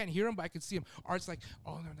 I can't hear him, but I can see him. Art's like,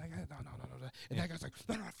 oh no, no. And that guy's like,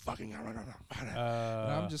 no, fucking no. And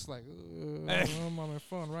I'm just like, I'm on my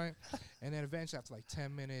phone, right? And then eventually after like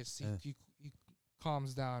 10 minutes, he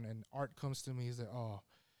calms down, and Art comes to me. He's like, oh,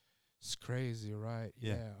 it's crazy, right?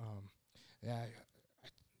 Yeah.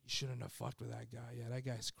 You shouldn't have fucked with that guy. Yeah, that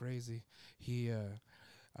guy's crazy.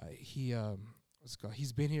 What's it called?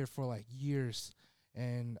 He's been here for like years,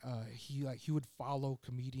 and he would follow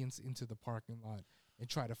comedians into the parking lot, and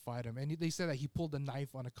try to fight him. And they said that he pulled a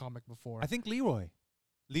knife on a comic before. I think Leroy.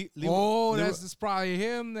 That's probably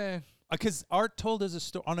him then. Because Art told us a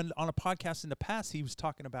story on a podcast in the past. He was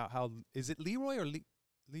talking about how, is it Leroy or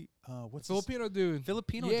what's Filipino dude?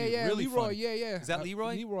 Filipino dude. Yeah, really Leroy. funny. Yeah. Is that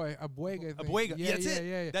Leroy? Leroy Abuega. Abuega. Yeah, that's it.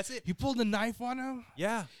 Yeah. That's it. He pulled a knife on him.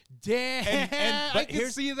 Yeah. Damn. But I can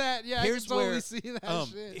see that. Yeah, here's I can totally where, see that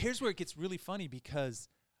shit. Here's where it gets really funny, because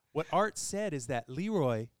what Art said is that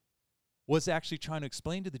Leroy was actually trying to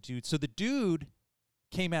explain to the dude. So the dude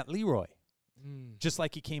came at Leroy, just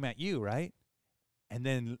like he came at you, right? And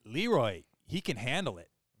then Leroy, he can handle it.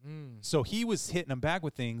 So he was hitting him back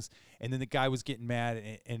with things, and then the guy was getting mad,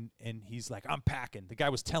 and he's like, I'm packing. The guy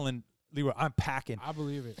was telling Leroy, I'm packing. I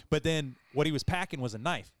believe it. But then what he was packing was a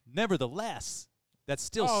knife. Nevertheless, that's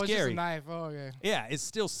still scary. It's just a knife. Oh, okay. Yeah, it's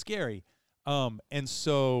still scary. And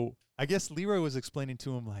so I guess Leroy was explaining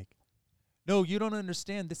to him, like, no, you don't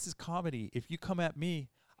understand. This is comedy. If you come at me,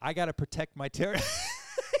 I got to protect my territory.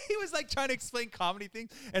 He was like trying to explain comedy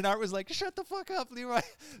things, and Art was like, shut the fuck up, Leroy.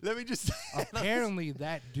 Let me just. Apparently,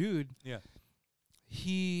 that dude,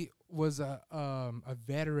 he was a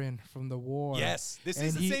veteran from the war. Yes, this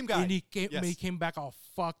is the same guy. And he came back all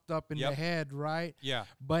fucked up in the head, right? Yeah.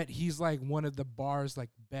 But he's like one of the bar's like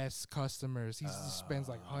best customers. He spends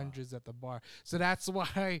like hundreds at the bar. So that's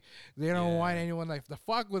why they don't want anyone like to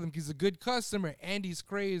fuck with him. He's a good customer and he's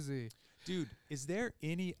crazy. Dude, is there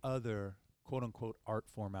any other quote unquote art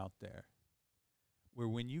form out there where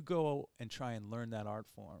when you go and try and learn that art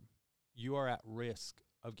form, you are at risk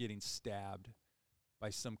of getting stabbed by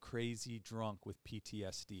some crazy drunk with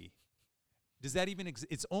PTSD? Does that even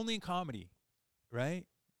exist? It's only in comedy, right?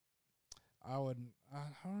 I don't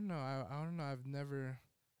know. I don't know. I've never.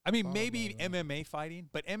 I mean, maybe MMA fighting,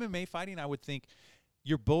 but MMA fighting, I would think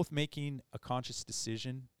you're both making a conscious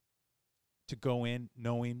decision to go in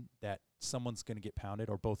knowing that someone's going to get pounded,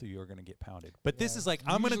 or both of you are going to get pounded. But this is like,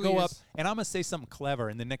 I'm going to go up and I'm going to say something clever,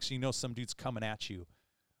 and the next thing you know, some dude's coming at you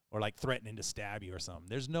or like threatening to stab you or something.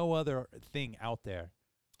 There's no other thing out there.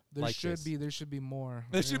 There like should this. be. There should be more.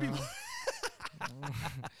 There should be more.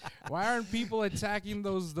 Why aren't people attacking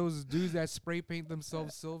those dudes that spray paint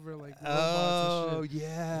themselves silver like robots oh, and shit?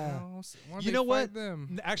 yeah. You know what?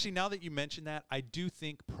 Actually, now that you mention that, I do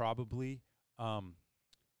think probably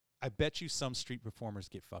I bet you some street performers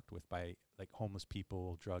get fucked with by like homeless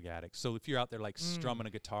people, drug addicts. So if you're out there like strumming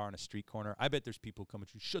a guitar on a street corner, I bet there's people coming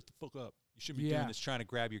to you, shut the fuck up. You shouldn't be doing this, trying to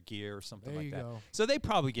grab your gear or something like that. So they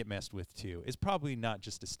probably get messed with too. It's probably not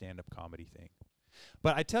just a stand-up comedy thing.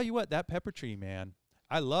 But I tell you what, that Pepper Tree, man,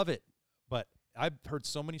 I love it. But I've heard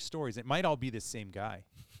so many stories. It might all be the same guy.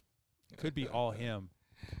 It could be all him.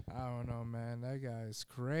 I don't know, man. That guy is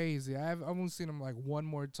crazy. I've only seen him like one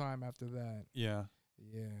more time after that. Yeah.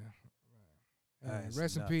 Yeah.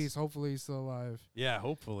 Rest in peace. Hopefully he's still alive. Yeah,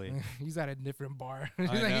 hopefully. He's at a different bar. He's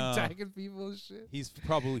like attacking people and shit. He's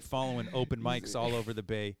probably following open mics all over the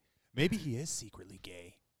Bay. Maybe he is secretly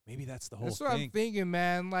gay. Maybe that's the whole thing. That's what I'm thinking,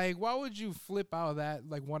 man. Like, why would you flip out of that,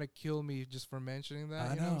 like, want to kill me just for mentioning that?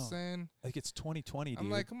 I know. Know what I'm saying? Like, it's 2020, dude. I'm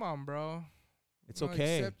like, come on, bro. It's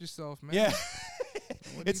okay. Accept yourself, man. Yeah.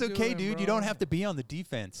 It's okay, dude. Bro? You don't have to be on the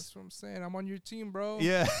defense. That's what I'm saying. I'm on your team, bro.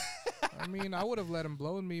 Yeah. I mean, I would have let him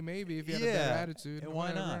blow me maybe if he had a better attitude. And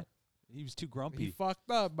why not? He was too grumpy. He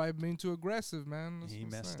fucked up by being too aggressive, man. He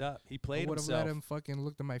messed up. He played himself. I would have let him fucking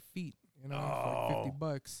look at my feet, you know, for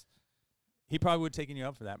like $50. He probably would have taken you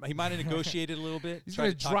up for that. He might have negotiated a little bit. He's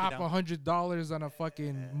going to drop $100 on a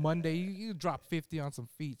fucking Monday. You drop 50 on some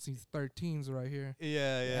feet. These 13s right here.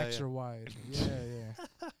 Yeah. Extra wide.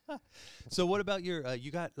 Yeah. So what about your,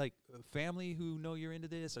 you got like family who know you're into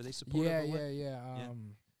this? Are they supportive? Yeah.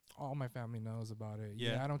 All my family knows about it.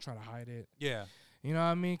 Yeah. I don't try to hide it. Yeah. You know what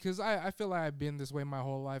I mean? Because I feel like I've been this way my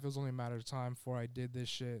whole life. It was only a matter of time before I did this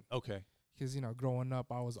shit. Okay. Because, you know, growing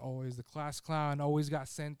up, I was always the class clown, always got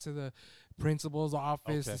sent to the principal's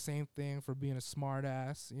office, the same thing for being a smart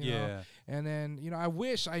ass, you know? And then, you know, I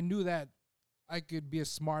wish I knew that I could be a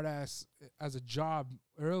smart ass as a job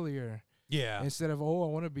earlier. Yeah. Instead of, I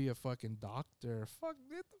want to be a fucking doctor. Fuck,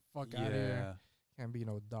 get the fuck out of here. Can't be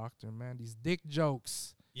no doctor, man. These dick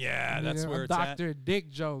jokes. Yeah, that's where it's doctor dick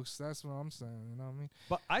jokes. That's what I'm saying, you know what I mean?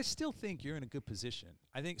 But I still think you're in a good position.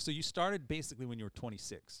 I think, so you started basically when you were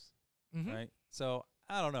 26. Right? So,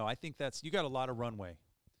 I don't know. I think you got a lot of runway.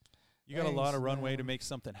 You got a lot of runway to make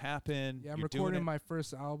something happen. Yeah, I'm recording my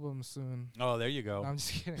first album soon. Oh, there you go. No, I'm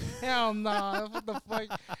just kidding. Hell no. What the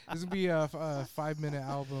fuck? This will be a 5-minute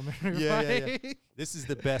album. Yeah. This is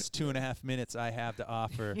the best 2.5 minutes I have to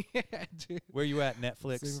offer. Yeah, dude. Where you at,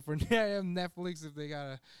 Netflix? I have Netflix. If they got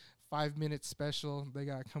a 5-minute special, they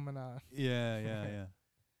got coming out. Yeah.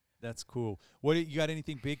 That's cool. You got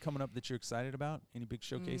anything big coming up that you're excited about? Any big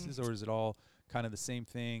showcases, or is it all kind of the same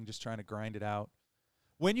thing, just trying to grind it out?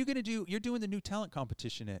 When you gonna do? You're doing the new talent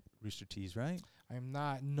competition at Rooster Teeth, right? I'm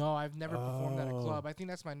not. No, I've never performed at a club. I think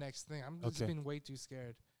that's my next thing. I'm just been way too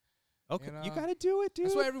scared. Okay, you gotta do it, dude.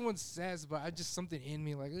 That's what everyone says, but I just something in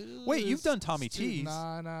me like. Wait, you've done Tommy T's?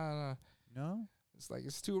 Nah. No. It's like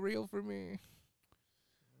it's too real for me.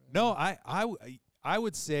 No, I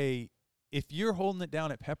would say if you're holding it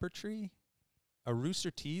down at Pepper Tree, a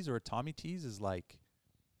Rooster Tees or a Tommy T's is like,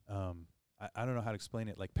 I don't know how to explain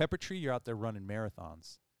it. Like Pepper Tree, you're out there running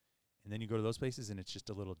marathons, and then you go to those places, and it's just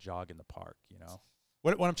a little jog in the park. You know,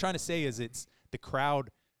 what I'm trying to say is it's the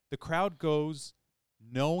crowd. The crowd goes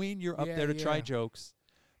knowing you're up there to try jokes.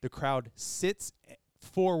 The crowd sits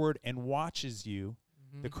forward and watches you.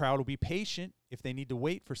 The crowd will be patient if they need to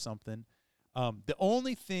wait for something. The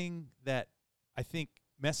only thing that I think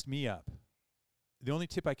messed me up, the only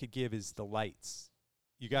tip I could give is the lights.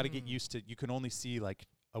 You got to get used to, you can only see like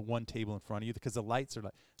a one table in front of you because the lights are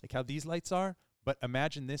like how these lights are, but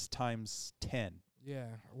imagine this times 10. Yeah.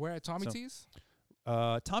 Where at Tommy T's?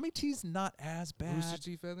 Tommy T's not as bad. Rooster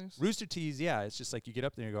Teeth feathers? Rooster Teeth, yeah. It's just like you get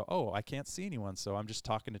up there and you go, oh, I can't see anyone, so I'm just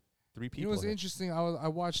talking to 3 people. You know what's interesting? I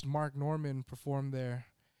watched Mark Norman perform there.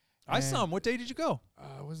 I saw him. What day did you go?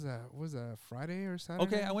 Was that Friday or Saturday?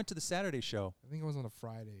 Okay, I went to the Saturday show. I think it was on a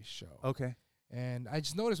Friday show. Okay. And I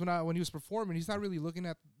just noticed when he was performing, he's not really looking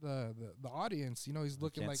at the audience. You know, he's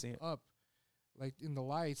looking like up, like in the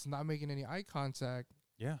lights, not making any eye contact.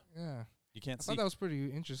 Yeah. Yeah. You can't see. I thought that was pretty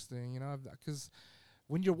interesting, you know, because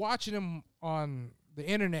when you're watching him on the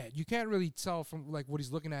internet, you can't really tell from like what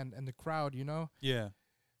he's looking at and the crowd, you know? Yeah.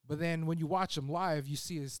 But then when you watch him live, you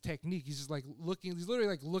see his technique. He's just like looking. He's literally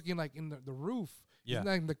like looking like in the roof. Yeah.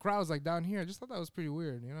 Like the crowd's like down here. I just thought that was pretty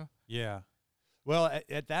weird, you know? Yeah. Well,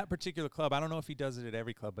 at that particular club, I don't know if he does it at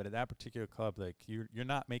every club, but at that particular club, like you're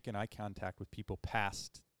not making eye contact with people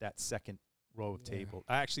past that second row of table.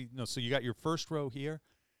 Actually, no. So you got your first row here,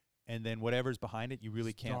 and then whatever's behind it, you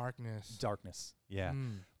really can't. Darkness. Yeah.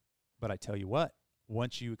 But I tell you what,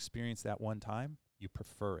 once you experience that one time, you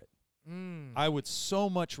prefer it. I would so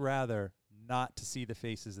much rather not to see the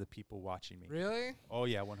faces of the people watching me. Really? Oh,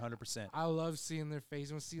 yeah, 100%. I love seeing their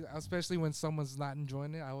face, especially when someone's not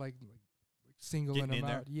enjoying it. I like singling them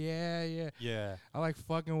out. Yeah. I like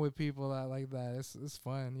fucking with people that like that. It's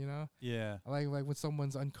fun, you know? Yeah. I like when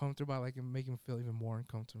someone's uncomfortable, I like to make them feel even more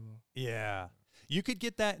uncomfortable. Yeah. You could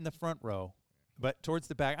get that in the front row, but towards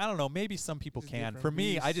the back, I don't know, maybe some people can. For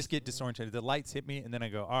me, I just get disoriented. The lights hit me, and then I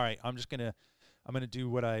go, all right, I'm going to do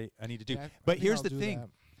what I need to do. Yeah, but here's the thing.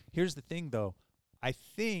 Here's the thing, though. I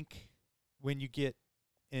think when you get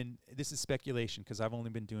in, this is speculation because I've only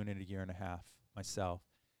been doing it a year and a half myself,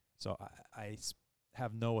 so I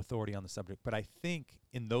have no authority on the subject. But I think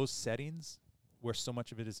in those settings where so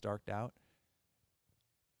much of it is darked out,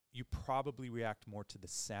 you probably react more to the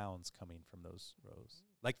sounds coming from those rows.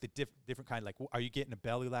 Like the different kind, like are you getting a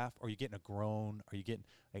belly laugh? Or are you getting a groan? Are you getting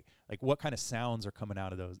like what kind of sounds are coming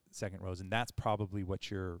out of those second rows? And that's probably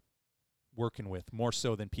what you're working with more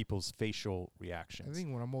so than people's facial reactions. I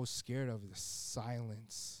think what I'm most scared of is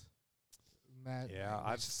silence.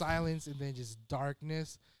 Silence and then just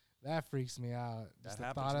darkness. That freaks me out. That just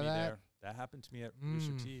happened the thought to me of that. there. That happened to me at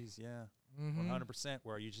Rooster Tees, yeah. 100%,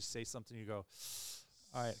 where you just say something, you go,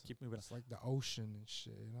 all right, keep moving. It's like the ocean and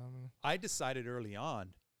shit, you know what I mean? I decided early on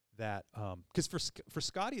that, because for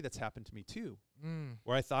Scotty, that's happened to me too,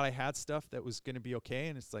 where I thought I had stuff that was going to be okay,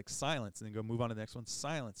 and it's like silence, and then go move on to the next one,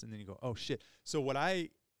 silence, and then you go, oh shit. So what and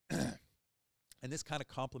this kind of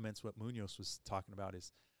complements what Munoz was talking about,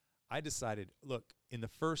 is I decided, look, in the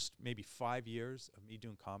first maybe 5 years of me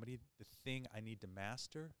doing comedy, the thing I need to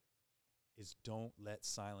master is don't let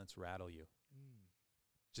silence rattle you.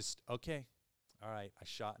 Just, okay, all right, I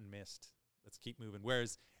shot and missed. Let's keep moving.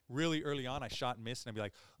 Whereas really early on, I shot and missed, and I'd be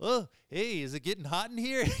like, oh, hey, is it getting hot in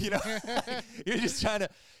here? You know,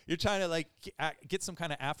 you're trying to like get some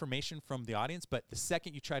kind of affirmation from the audience. But the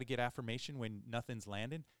second you try to get affirmation when nothing's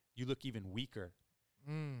landing, you look even weaker.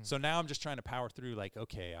 So now I'm just trying to power through, like,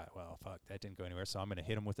 okay, well, fuck, that didn't go anywhere. So I'm going to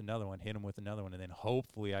hit him with another one, and then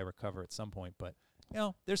hopefully I recover at some point. But, you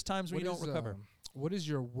know, there's times when you don't recover. What is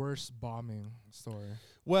your worst bombing story?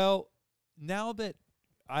 Well, now that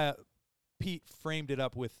Pete framed it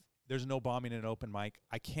up with there's no bombing in an open mic,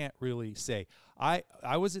 I can't really say. I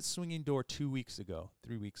was at Swinging Door 3 weeks ago,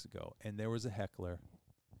 and there was a heckler,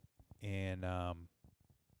 and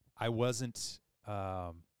I wasn't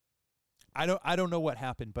I don't know what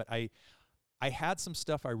happened, but I had some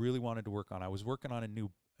stuff I really wanted to work on. I was working on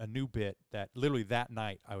a new bit that literally that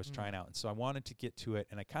night I was trying out, and so I wanted to get to it,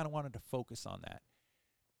 and I kind of wanted to focus on that.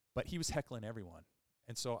 but he was heckling everyone.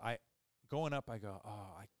 And so going up, I go,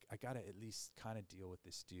 oh, I got to at least kind of deal with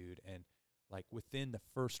this dude. And like within the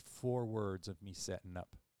first 4 words of me setting up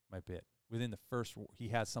my bit, within the first, he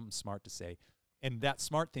has something smart to say. And that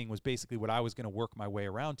smart thing was basically what I was going to work my way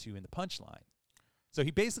around to in the punchline. So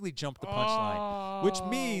he basically jumped the punchline, which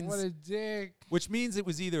means what a dick. Which means it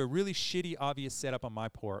was either a really shitty, obvious setup on my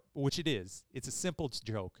part, which it is. It's a simple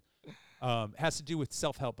joke. Has to do with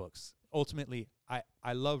self-help books. Ultimately,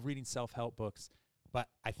 I love reading self-help books, but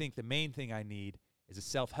I think the main thing I need is a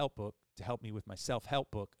self-help book to help me with my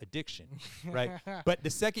self-help book addiction, right? But the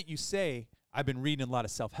second you say, I've been reading a lot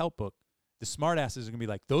of self-help book, the smartasses are going to be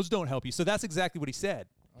like, those don't help you. So that's exactly what he said.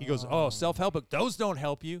 He goes, oh, self-help book, those don't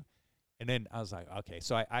help you. And then I was like, okay.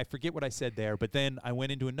 So I forget what I said there, but then I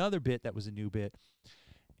went into another bit that was a new bit,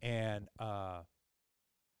 and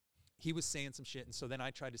he was saying some shit, and so then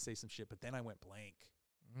I tried to say some shit, but then I went blank.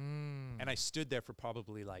 And I stood there for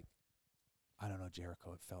probably like, I don't know,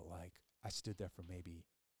 Jericho, it felt like. I stood there for maybe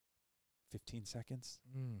 15 seconds,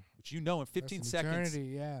 which in 15 seconds,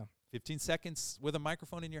 eternity, yeah. 15 seconds with a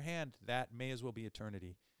microphone in your hand, that may as well be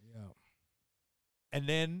eternity. Yeah. And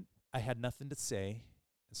then I had nothing to say.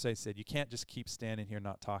 So I said, you can't just keep standing here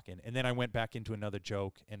not talking. And then I went back into another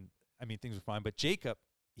joke, and I mean, things were fine. But Jacob,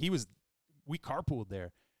 we carpooled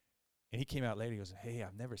there. And he came out later. He goes, hey,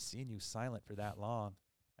 I've never seen you silent for that long.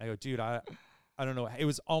 I go, dude, I don't know. It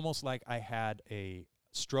was almost like I had a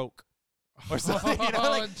stroke or something.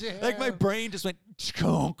 Like my brain just went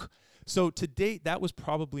chunk. So to date, that was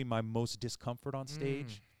probably my most discomfort on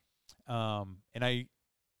stage. And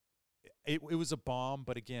it was a bomb,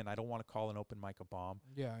 but again, I don't want to call an open mic a bomb.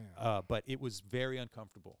 Yeah. But it was very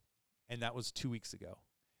uncomfortable. And that was 2 weeks ago.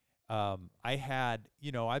 I had,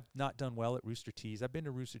 I've not done well at Rooster Teeth. I've been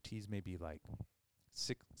to Rooster Teeth maybe like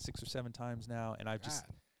six or 7 times now. And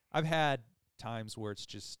I've had times where it's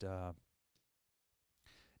just,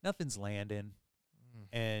 nothing's landing.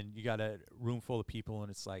 And you got a room full of people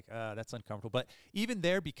and it's like, that's uncomfortable. But even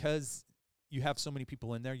there, because you have so many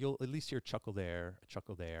people in there, you'll at least hear a chuckle there.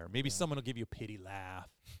 Maybe someone will give you a pity laugh.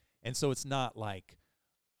 And so it's not like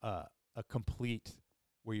a complete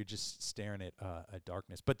where you're just staring at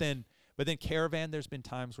darkness. But then Caravan, there's been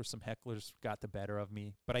times where some hecklers got the better of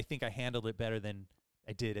me, but I think I handled it better than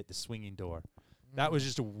I did at the swinging door. That was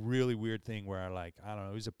just a really weird thing where I don't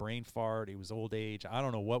know, it was a brain fart, it was old age, I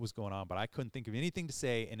don't know what was going on, but I couldn't think of anything to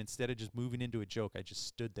say, and instead of just moving into a joke, I just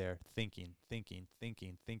stood there thinking. I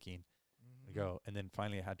go, and then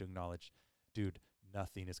finally I had to acknowledge, dude,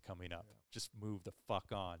 nothing is coming up. Just move the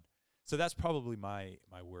fuck on. So that's probably my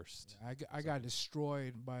worst. I got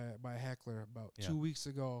destroyed by a heckler about 2 weeks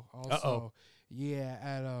ago. Also, Uh-oh. Yeah,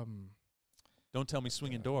 at Don't tell me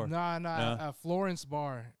swinging door. At Florence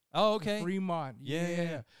Bar. Oh, okay. In Fremont.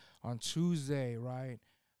 Yeah. On Tuesday, right?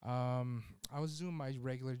 I was doing my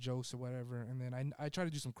regular jokes or whatever, and then I tried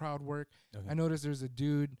to do some crowd work. Okay. I noticed there's a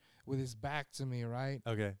dude with his back to me, right?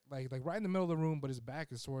 Okay. Like right in the middle of the room, but his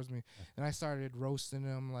back is towards me. And I started roasting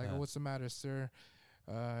him, like, what's the matter, sir?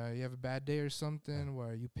 You have a bad day or something?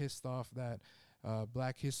 Where you pissed off that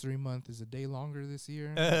Black History Month is a day longer this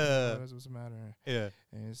year? What's the matter? Yeah.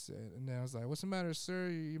 And then I was like, what's the matter, sir?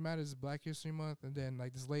 You mad it's Black History Month? And then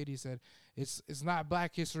like this lady said, it's not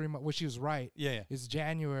Black History Month. Well, she was right. Yeah. It's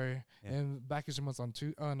January and Black History Month's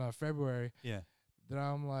on February. Yeah. Then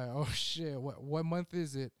I'm like, oh shit, what month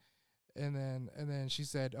is it? And then she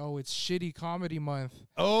said, "Oh, it's Shitty Comedy Month."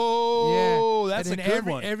 Oh, yeah. That's a good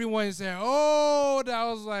one. Everyone said, "Oh," and I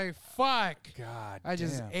was like, "Fuck!" God, I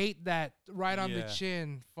just ate that right on the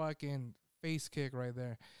chin, fucking face kick right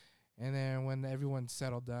there. And then when everyone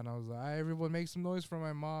settled down, I was like, "Everyone make some noise for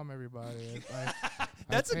my mom, everybody."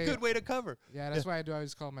 That's a good way to cover. Yeah, that's why I do. I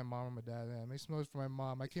always call my mom or my dad. Yeah, make some noise for my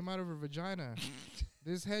mom. I came out of her vagina.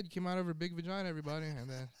 This head came out of her big vagina, everybody, and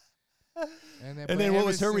then what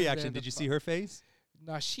was her reaction? Did you see her face?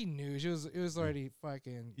 No, she knew. It was already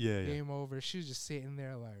fucking game over. She was just sitting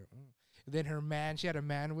there like. Then her man, she had a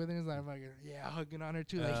man with her. He's like, fucking, hugging on her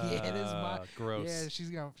too. Like, this is my gross.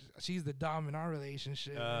 Yeah, she's the dom in our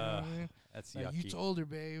relationship. You know what I mean? That's like, yucky. you told her,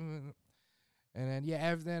 babe. And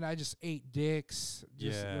then then I just ate dicks.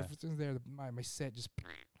 Just everything's there. My set just.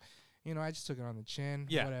 I just took it on the chin.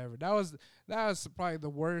 Yeah. Whatever. That was probably the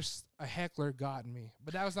worst a heckler got me.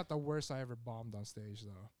 But that was not the worst I ever bombed on stage,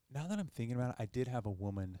 though. Now that I'm thinking about it, I did have a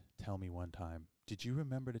woman tell me one time, "Did you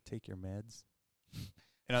remember to take your meds?"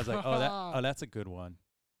 And I was like, that's a good one.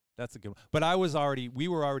 That's a good one. But we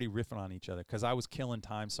were already riffing on each other because I was killing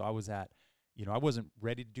time. So I was I wasn't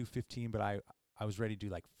ready to do 15, but I I was ready to do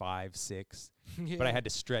like 5, 6, Yeah. but I had to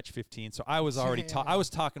stretch 15. So I was already I was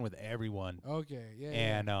talking with everyone. Okay. Yeah.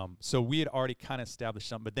 And so we had already kind of established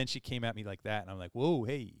something, but then she came at me like that, and I'm like, "Whoa,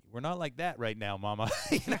 hey, we're not like that right now, Mama.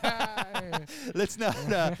 Let's not."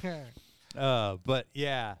 But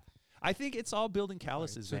yeah, I think it's all building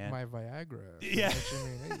calluses, took man. my Viagra. Yeah.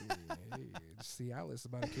 Hey, Cialis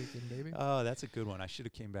about to kick in, baby. Oh, that's a good one. I should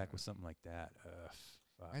have came back with something like that.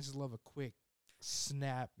 Fuck. I just love a quick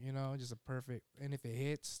snap, just a perfect. And if it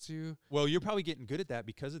hits too. Well, you're probably getting good at that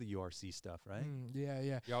because of the URC stuff, right?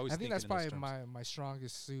 Yeah. You're always I think that's thinking in probably those terms. my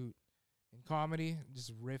strongest suit in comedy.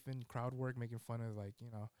 Just riffing, crowd work, making fun of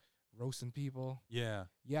roasting people. Yeah.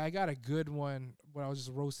 Yeah, I got a good one where I was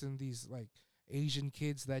just roasting these like Asian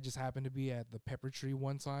kids that just happened to be at the Pepper Tree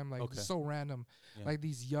one time. Like Okay. it's so random. Yeah. Like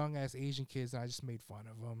these young ass Asian kids, and I just made fun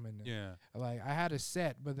of them. And Yeah. like I had a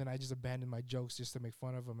set, but then I just abandoned my jokes just to make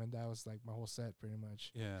fun of them, and that was like my whole set pretty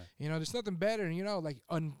much. Yeah. There's nothing better, like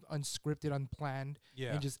unscripted, unplanned,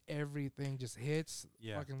 Yeah. and just everything just hits.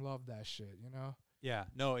 Yeah. Fucking love that shit. Yeah.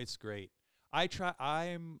 No, it's great.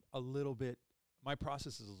 I'm a little bit, my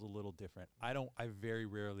process is a little different. I very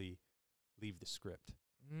rarely leave the script.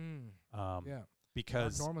 Yeah.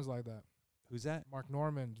 Because Mark Norman's like that. Who's that? Mark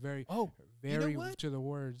Norman, very you know what? to the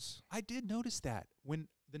words. I did notice that when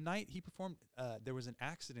the night he performed, there was an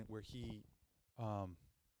accident where he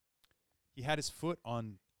had his foot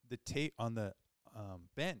on the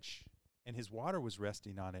bench, and his water was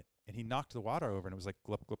resting on it, and he knocked the water over, and it was like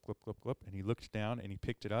glup glup glup glup glup, and he looked down and he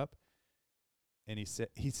picked it up, and he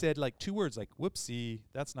said like 2 words like whoopsie,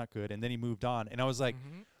 that's not good, and then he moved on, and I was like,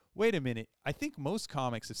 wait a minute, I think most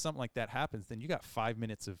comics, if something like that happens, then you got 5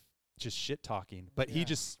 minutes of just shit talking, but he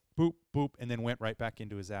just boop boop and then went right back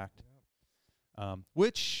into his act.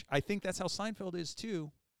 Which I think that's how Seinfeld is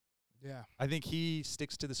too. Yeah. I think he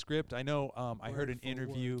sticks to the script. I know I heard an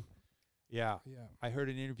interview. Word. Yeah. Yeah. I heard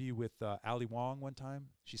an interview with Ali Wong one time.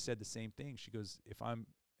 She said the same thing. She goes, if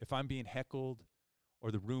I'm being heckled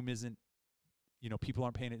or the room isn't, people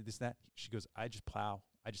aren't paying it, this, that, she goes, I just plow.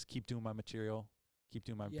 I just keep doing my material,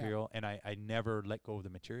 and I never let go of the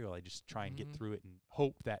material. I just try and get through it and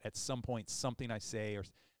hope that at some point something I say or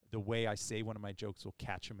the way I say one of my jokes will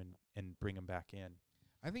catch them and bring them back in.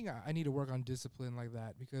 I think I need to work on discipline like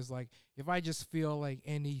that, because like if I just feel like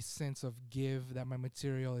any sense of give that my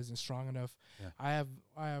material isn't strong enough, I have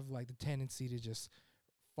like the tendency to just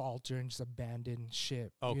falter and just abandon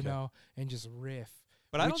shit, and just riff.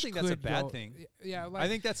 But I don't think that's a bad thing. Yeah, I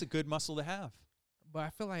think that's a good muscle to have. But I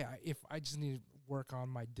feel like if I just need to work on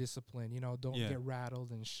my discipline, don't get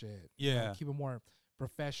rattled and shit. Yeah. Keep it more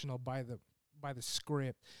professional by the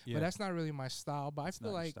script. Yeah. But that's not really my style. But I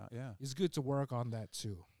feel like it's good to work on that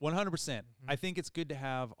too. 100%. I think it's good to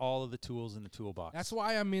have all of the tools in the toolbox. That's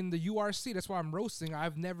why I'm in the URC. That's why I'm roasting.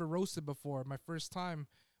 I've never roasted before. My first time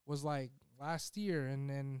was like last year, and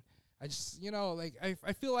then I just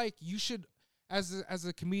I feel like you should, as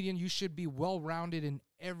a comedian, you should be well rounded in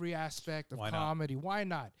every aspect of comedy. Why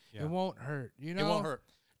not? Yeah. It won't hurt. It won't hurt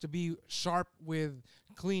to be sharp with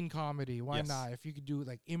clean comedy. Why not? If you could do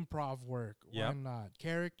like improv work, why not?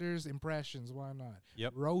 Characters, impressions, why not?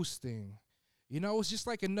 Yep. Roasting. It's just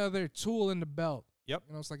like another tool in the belt. Yep.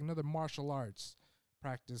 It's like another martial arts.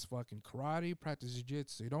 Practice fucking karate, practice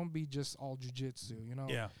jiu-jitsu. Don't be just all jiu-jitsu,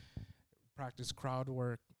 Yeah. Practice crowd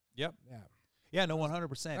work. Yep. Yeah. Yeah, no,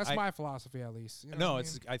 100%. That's my philosophy, at least.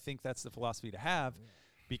 I think that's the philosophy to have,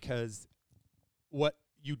 because what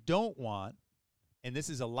you don't want, and this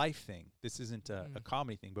is a life thing, this isn't a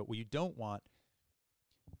comedy thing, but what you don't want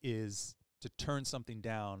is to turn something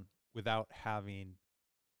down without having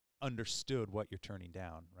understood what you're turning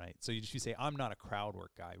down, right? So you say, I'm not a crowd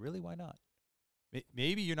work guy. Really, why not?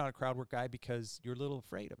 Maybe you're not a crowd work guy because you're a little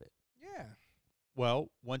afraid of it. Yeah. Well,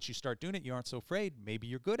 once you start doing it, you aren't so afraid. Maybe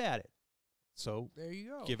you're good at it. So there you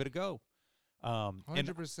go. Give it a go.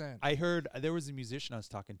 100%. I heard there was a musician I was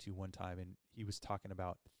talking to one time, and he was talking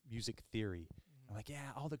about music theory. I'm like,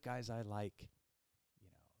 yeah, all the guys I like,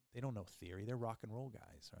 they don't know theory. They're rock and roll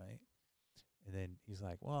guys, right? And then he's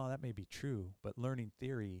like, well, that may be true, but learning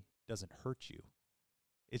theory doesn't hurt you.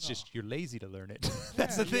 It's just you're lazy to learn it.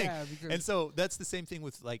 That's the thing. Yeah, and so that's the same thing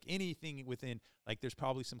with like anything within, like there's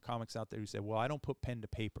probably some comics out there who say, well, I don't put pen to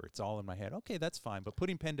paper. It's all in my head. Okay, that's fine. But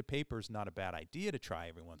putting pen to paper is not a bad idea to try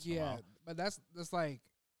every once in a while. Yeah, but that's like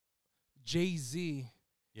Jay-Z.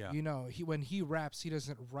 Yeah. When he raps, he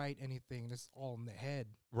doesn't write anything. That's all in the head.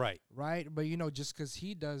 Right. Right? But, just because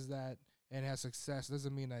he does that and has success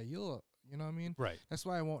doesn't mean that you'll, you know what I mean? Right. That's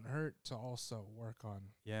why it won't hurt to also work on,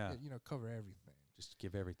 cover everything. Just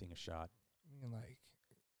give everything a shot. I mean, like,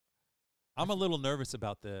 I'm a little nervous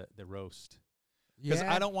about the roast. Because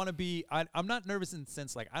I don't want to be. I'm not nervous in the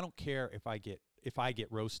sense like I don't care if I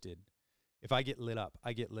get roasted, if I get lit up,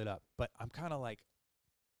 I get lit up. But I'm kind of like,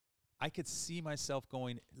 I could see myself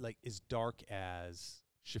going like as dark as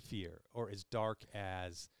Shafir or as dark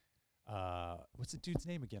as what's the dude's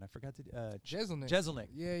name again? I forgot to Jeselnik.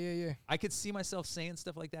 Yeah. I could see myself saying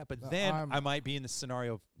stuff like that, but then I might be in the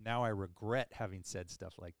scenario of now I regret having said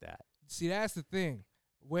stuff like that. See, that's the thing.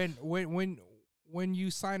 When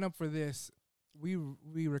you sign up for this, we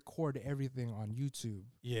record everything on YouTube.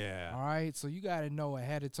 Yeah. All right. So you got to know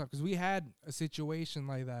ahead of time, because we had a situation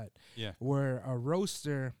like that. Yeah. Where a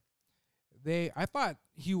roaster, I thought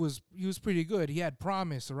he was pretty good. He had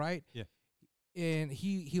promise, right? Yeah. And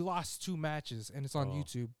he lost 2 matches, and it's on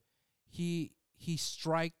YouTube. He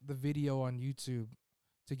striked the video on YouTube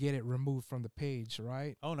to get it removed from the page,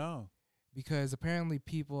 right? Oh no. Because apparently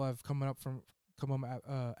people have come up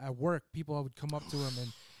at work. People would come up to him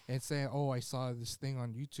and say, "Oh, I saw this thing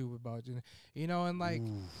on YouTube about you know," and like,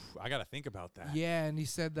 ooh, I gotta think about that. Yeah, and he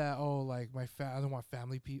said that, "Oh, like I don't want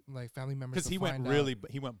family members." Because he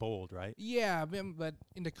went bold, right? Yeah, but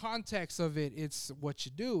in the context of it, it's what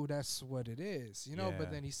you do. That's what it is, you know. Yeah.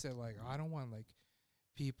 But then he said, like, I don't want like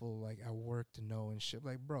people like at work to know and shit.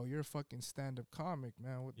 Like, bro, you're a fucking stand-up comic,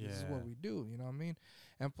 man. This is what we do. You know what I mean?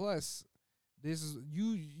 And plus, this is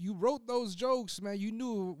you wrote those jokes, man. You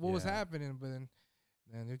knew what was happening, but then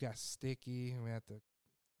it got sticky, and we had to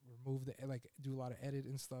remove do a lot of edit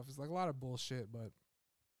and stuff. It's like a lot of bullshit, but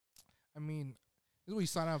I mean, this is what you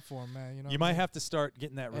sign up for, man. You know, you might have to start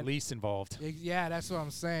getting that release involved. Yeah, that's what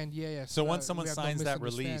I'm saying. Yeah. So once someone signs that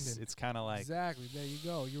release, it's kind of like exactly. There you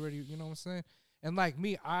go. You ready? You know what I'm saying? And like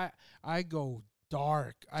me, I go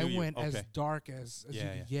dark. I went as dark as you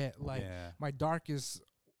could get. Like my darkest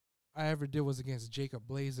I ever did was against Jacob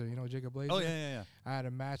Blazer. You know Jacob Blazer? Oh yeah. I had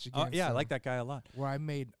a match against him. I like that guy a lot. Where I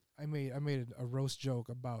made a roast joke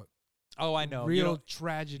about I know real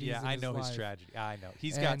tragedies. Yeah, I know his tragedy. I know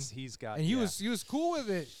he's got. And he was cool with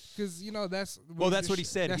it because that's what he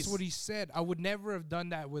said. That's what he said. I would never have done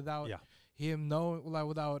that without him knowing,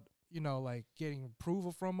 without getting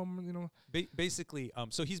approval from him. Basically,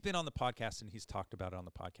 so he's been on the podcast and he's talked about it on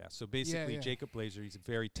the podcast. So basically, Jacob Blazer, he's a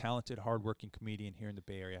very talented, hardworking comedian here in the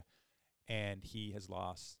Bay Area, and he has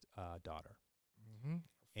lost a daughter. Mm-hmm.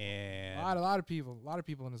 And a lot of people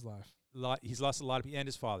in his life. He's lost a lot of people, and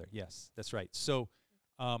his father. Yes, that's right. So,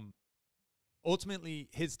 ultimately,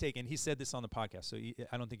 his take, and he said this on the podcast. So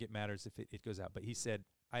I don't think it matters if it goes out. But he said,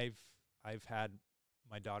 "I've had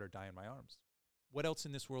my daughter die in my arms. What else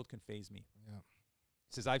in this world can faze me?" Yeah.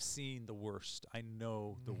 He says, "I've seen the worst. I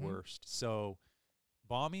know the worst. So,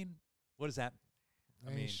 bombing, what is that?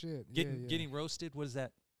 I mean, shit. Getting roasted. What is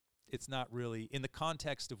that? It's not really in the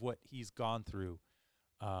context of what he's gone through.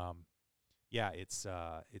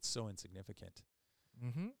 It's so insignificant.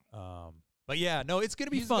 Mm-hmm. But yeah, no, it's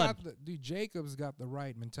gonna be fun. Jacob's got the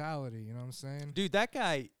right mentality. You know what I'm saying? Dude, that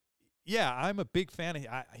guy. Yeah, I'm a big fan of.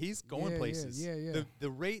 He's going places. Yeah.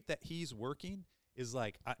 The rate that he's working is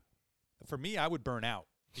like, for me, I would burn out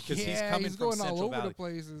because he's coming from going Central all over Valley. the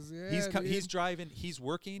places. Yeah, he's driving. He's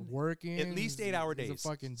working at least 8-hour days. He's a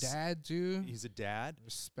fucking dad too. He's a dad.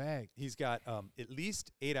 Respect. He's got at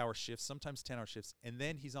least 8-hour shifts, sometimes 10-hour shifts, and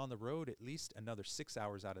then he's on the road at least another 6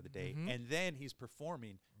 hours out of the day, and then he's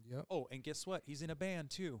performing. Yep. Oh, and guess what? He's in a band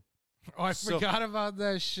too. Oh, I forgot about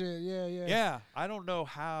that shit. Yeah. Yeah, I don't know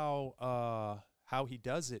how he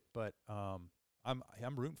does it, but I'm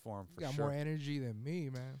rooting for him for sure. Got more energy than me,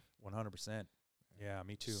 man. 100%. Yeah,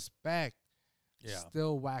 me too. Respect. Yeah.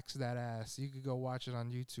 Still wax that ass. You could go watch it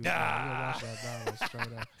on YouTube. You go watch that battle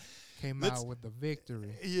straight up. Came out with the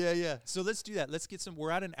victory. Yeah. So let's do that. Let's get some.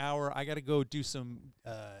 We're at an hour. I got to go do some,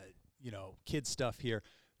 kid stuff here.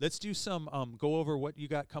 Let's do some. Go over what you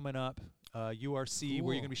got coming up. URC, cool.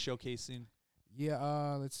 Where you're gonna be showcasing.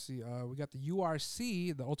 Yeah, let's see. We got the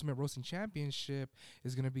URC, the Ultimate Roasting Championship,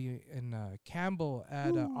 is going to be in Campbell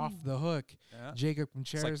at Off the Hook. Yeah. Jacob from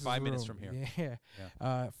Cheris' It's like 5 minutes room. from here.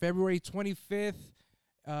 Yeah. February 25th,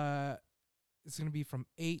 it's going to be from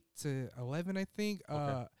 8 to 11, I think.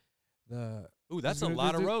 Okay. That's a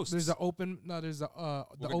lot of roasts. There's the open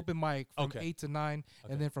mic from 8 to 9,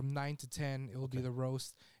 okay. and then from 9 to 10 it'll be the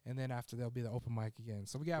roast, and then after there'll be the open mic again.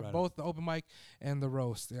 So we got both the open mic and the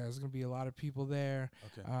roast. Yeah, there's gonna be a lot of people there.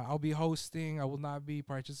 Okay. I'll be hosting. I will not be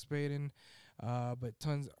participating, but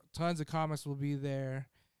tons of comics will be there.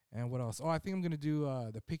 And what else? Oh, I think I'm gonna do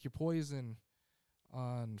the Pick Your Poison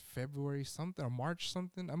on February something or March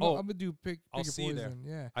something. I'm gonna do Pick Your Poison. There.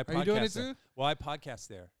 Yeah. Are you doing it too? Well, I podcast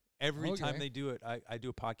there. Every time they do it, I do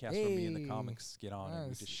a podcast where me and the comics get on and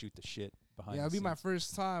we just shoot the shit behind the scenes. It'll be my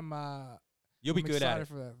first time You'll be I'm good at excited it.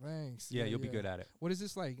 for that. Thanks. Yeah, you'll be good at it. What is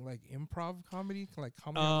this like improv comedy? Like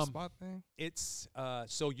comedy on the spot thing? It's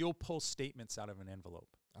so you'll pull statements out of an envelope.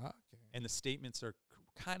 Okay. And the statements are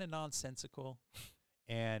kind of nonsensical,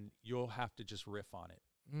 and you'll have to just riff on it,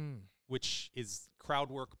 which is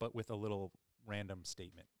crowd work, but with a little random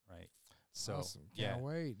statement, right? So, awesome. Can't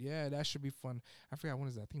wait. Yeah, that should be fun. I forgot when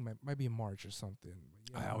is that. I think might be in March or something.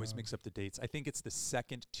 But yeah, I always mix up the dates. I think it's the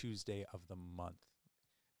second Tuesday of the month.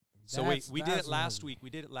 So we did it that's last week. We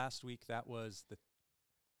did it last week. That was the.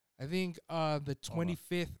 I think the 25th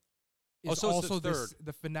is so it's also the third.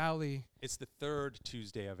 the finale. It's the third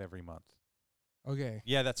Tuesday of every month. Okay.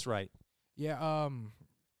 Yeah, that's right. Yeah.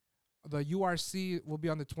 The URC will be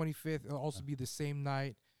on the 25th. It'll also be the same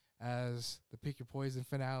night as the Pick Your Poison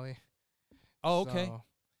finale. Oh, okay. So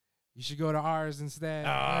you should go to ours instead.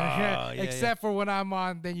 Except for when I'm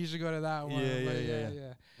on, then you should go to that one.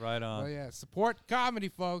 Yeah. Right on. But yeah, support comedy,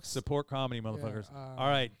 folks. Support comedy, motherfuckers. All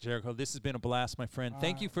right, Jericho, this has been a blast, my friend.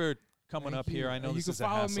 Thank you for coming up here. I know this is a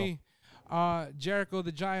hassle. You can follow me, Jericho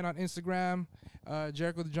the Giant on Instagram,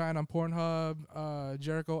 Jericho the Giant on Pornhub,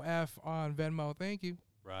 Jericho F on Venmo. Thank you.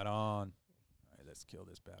 Right on. All right, let's kill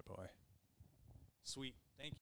this bad boy. Sweet.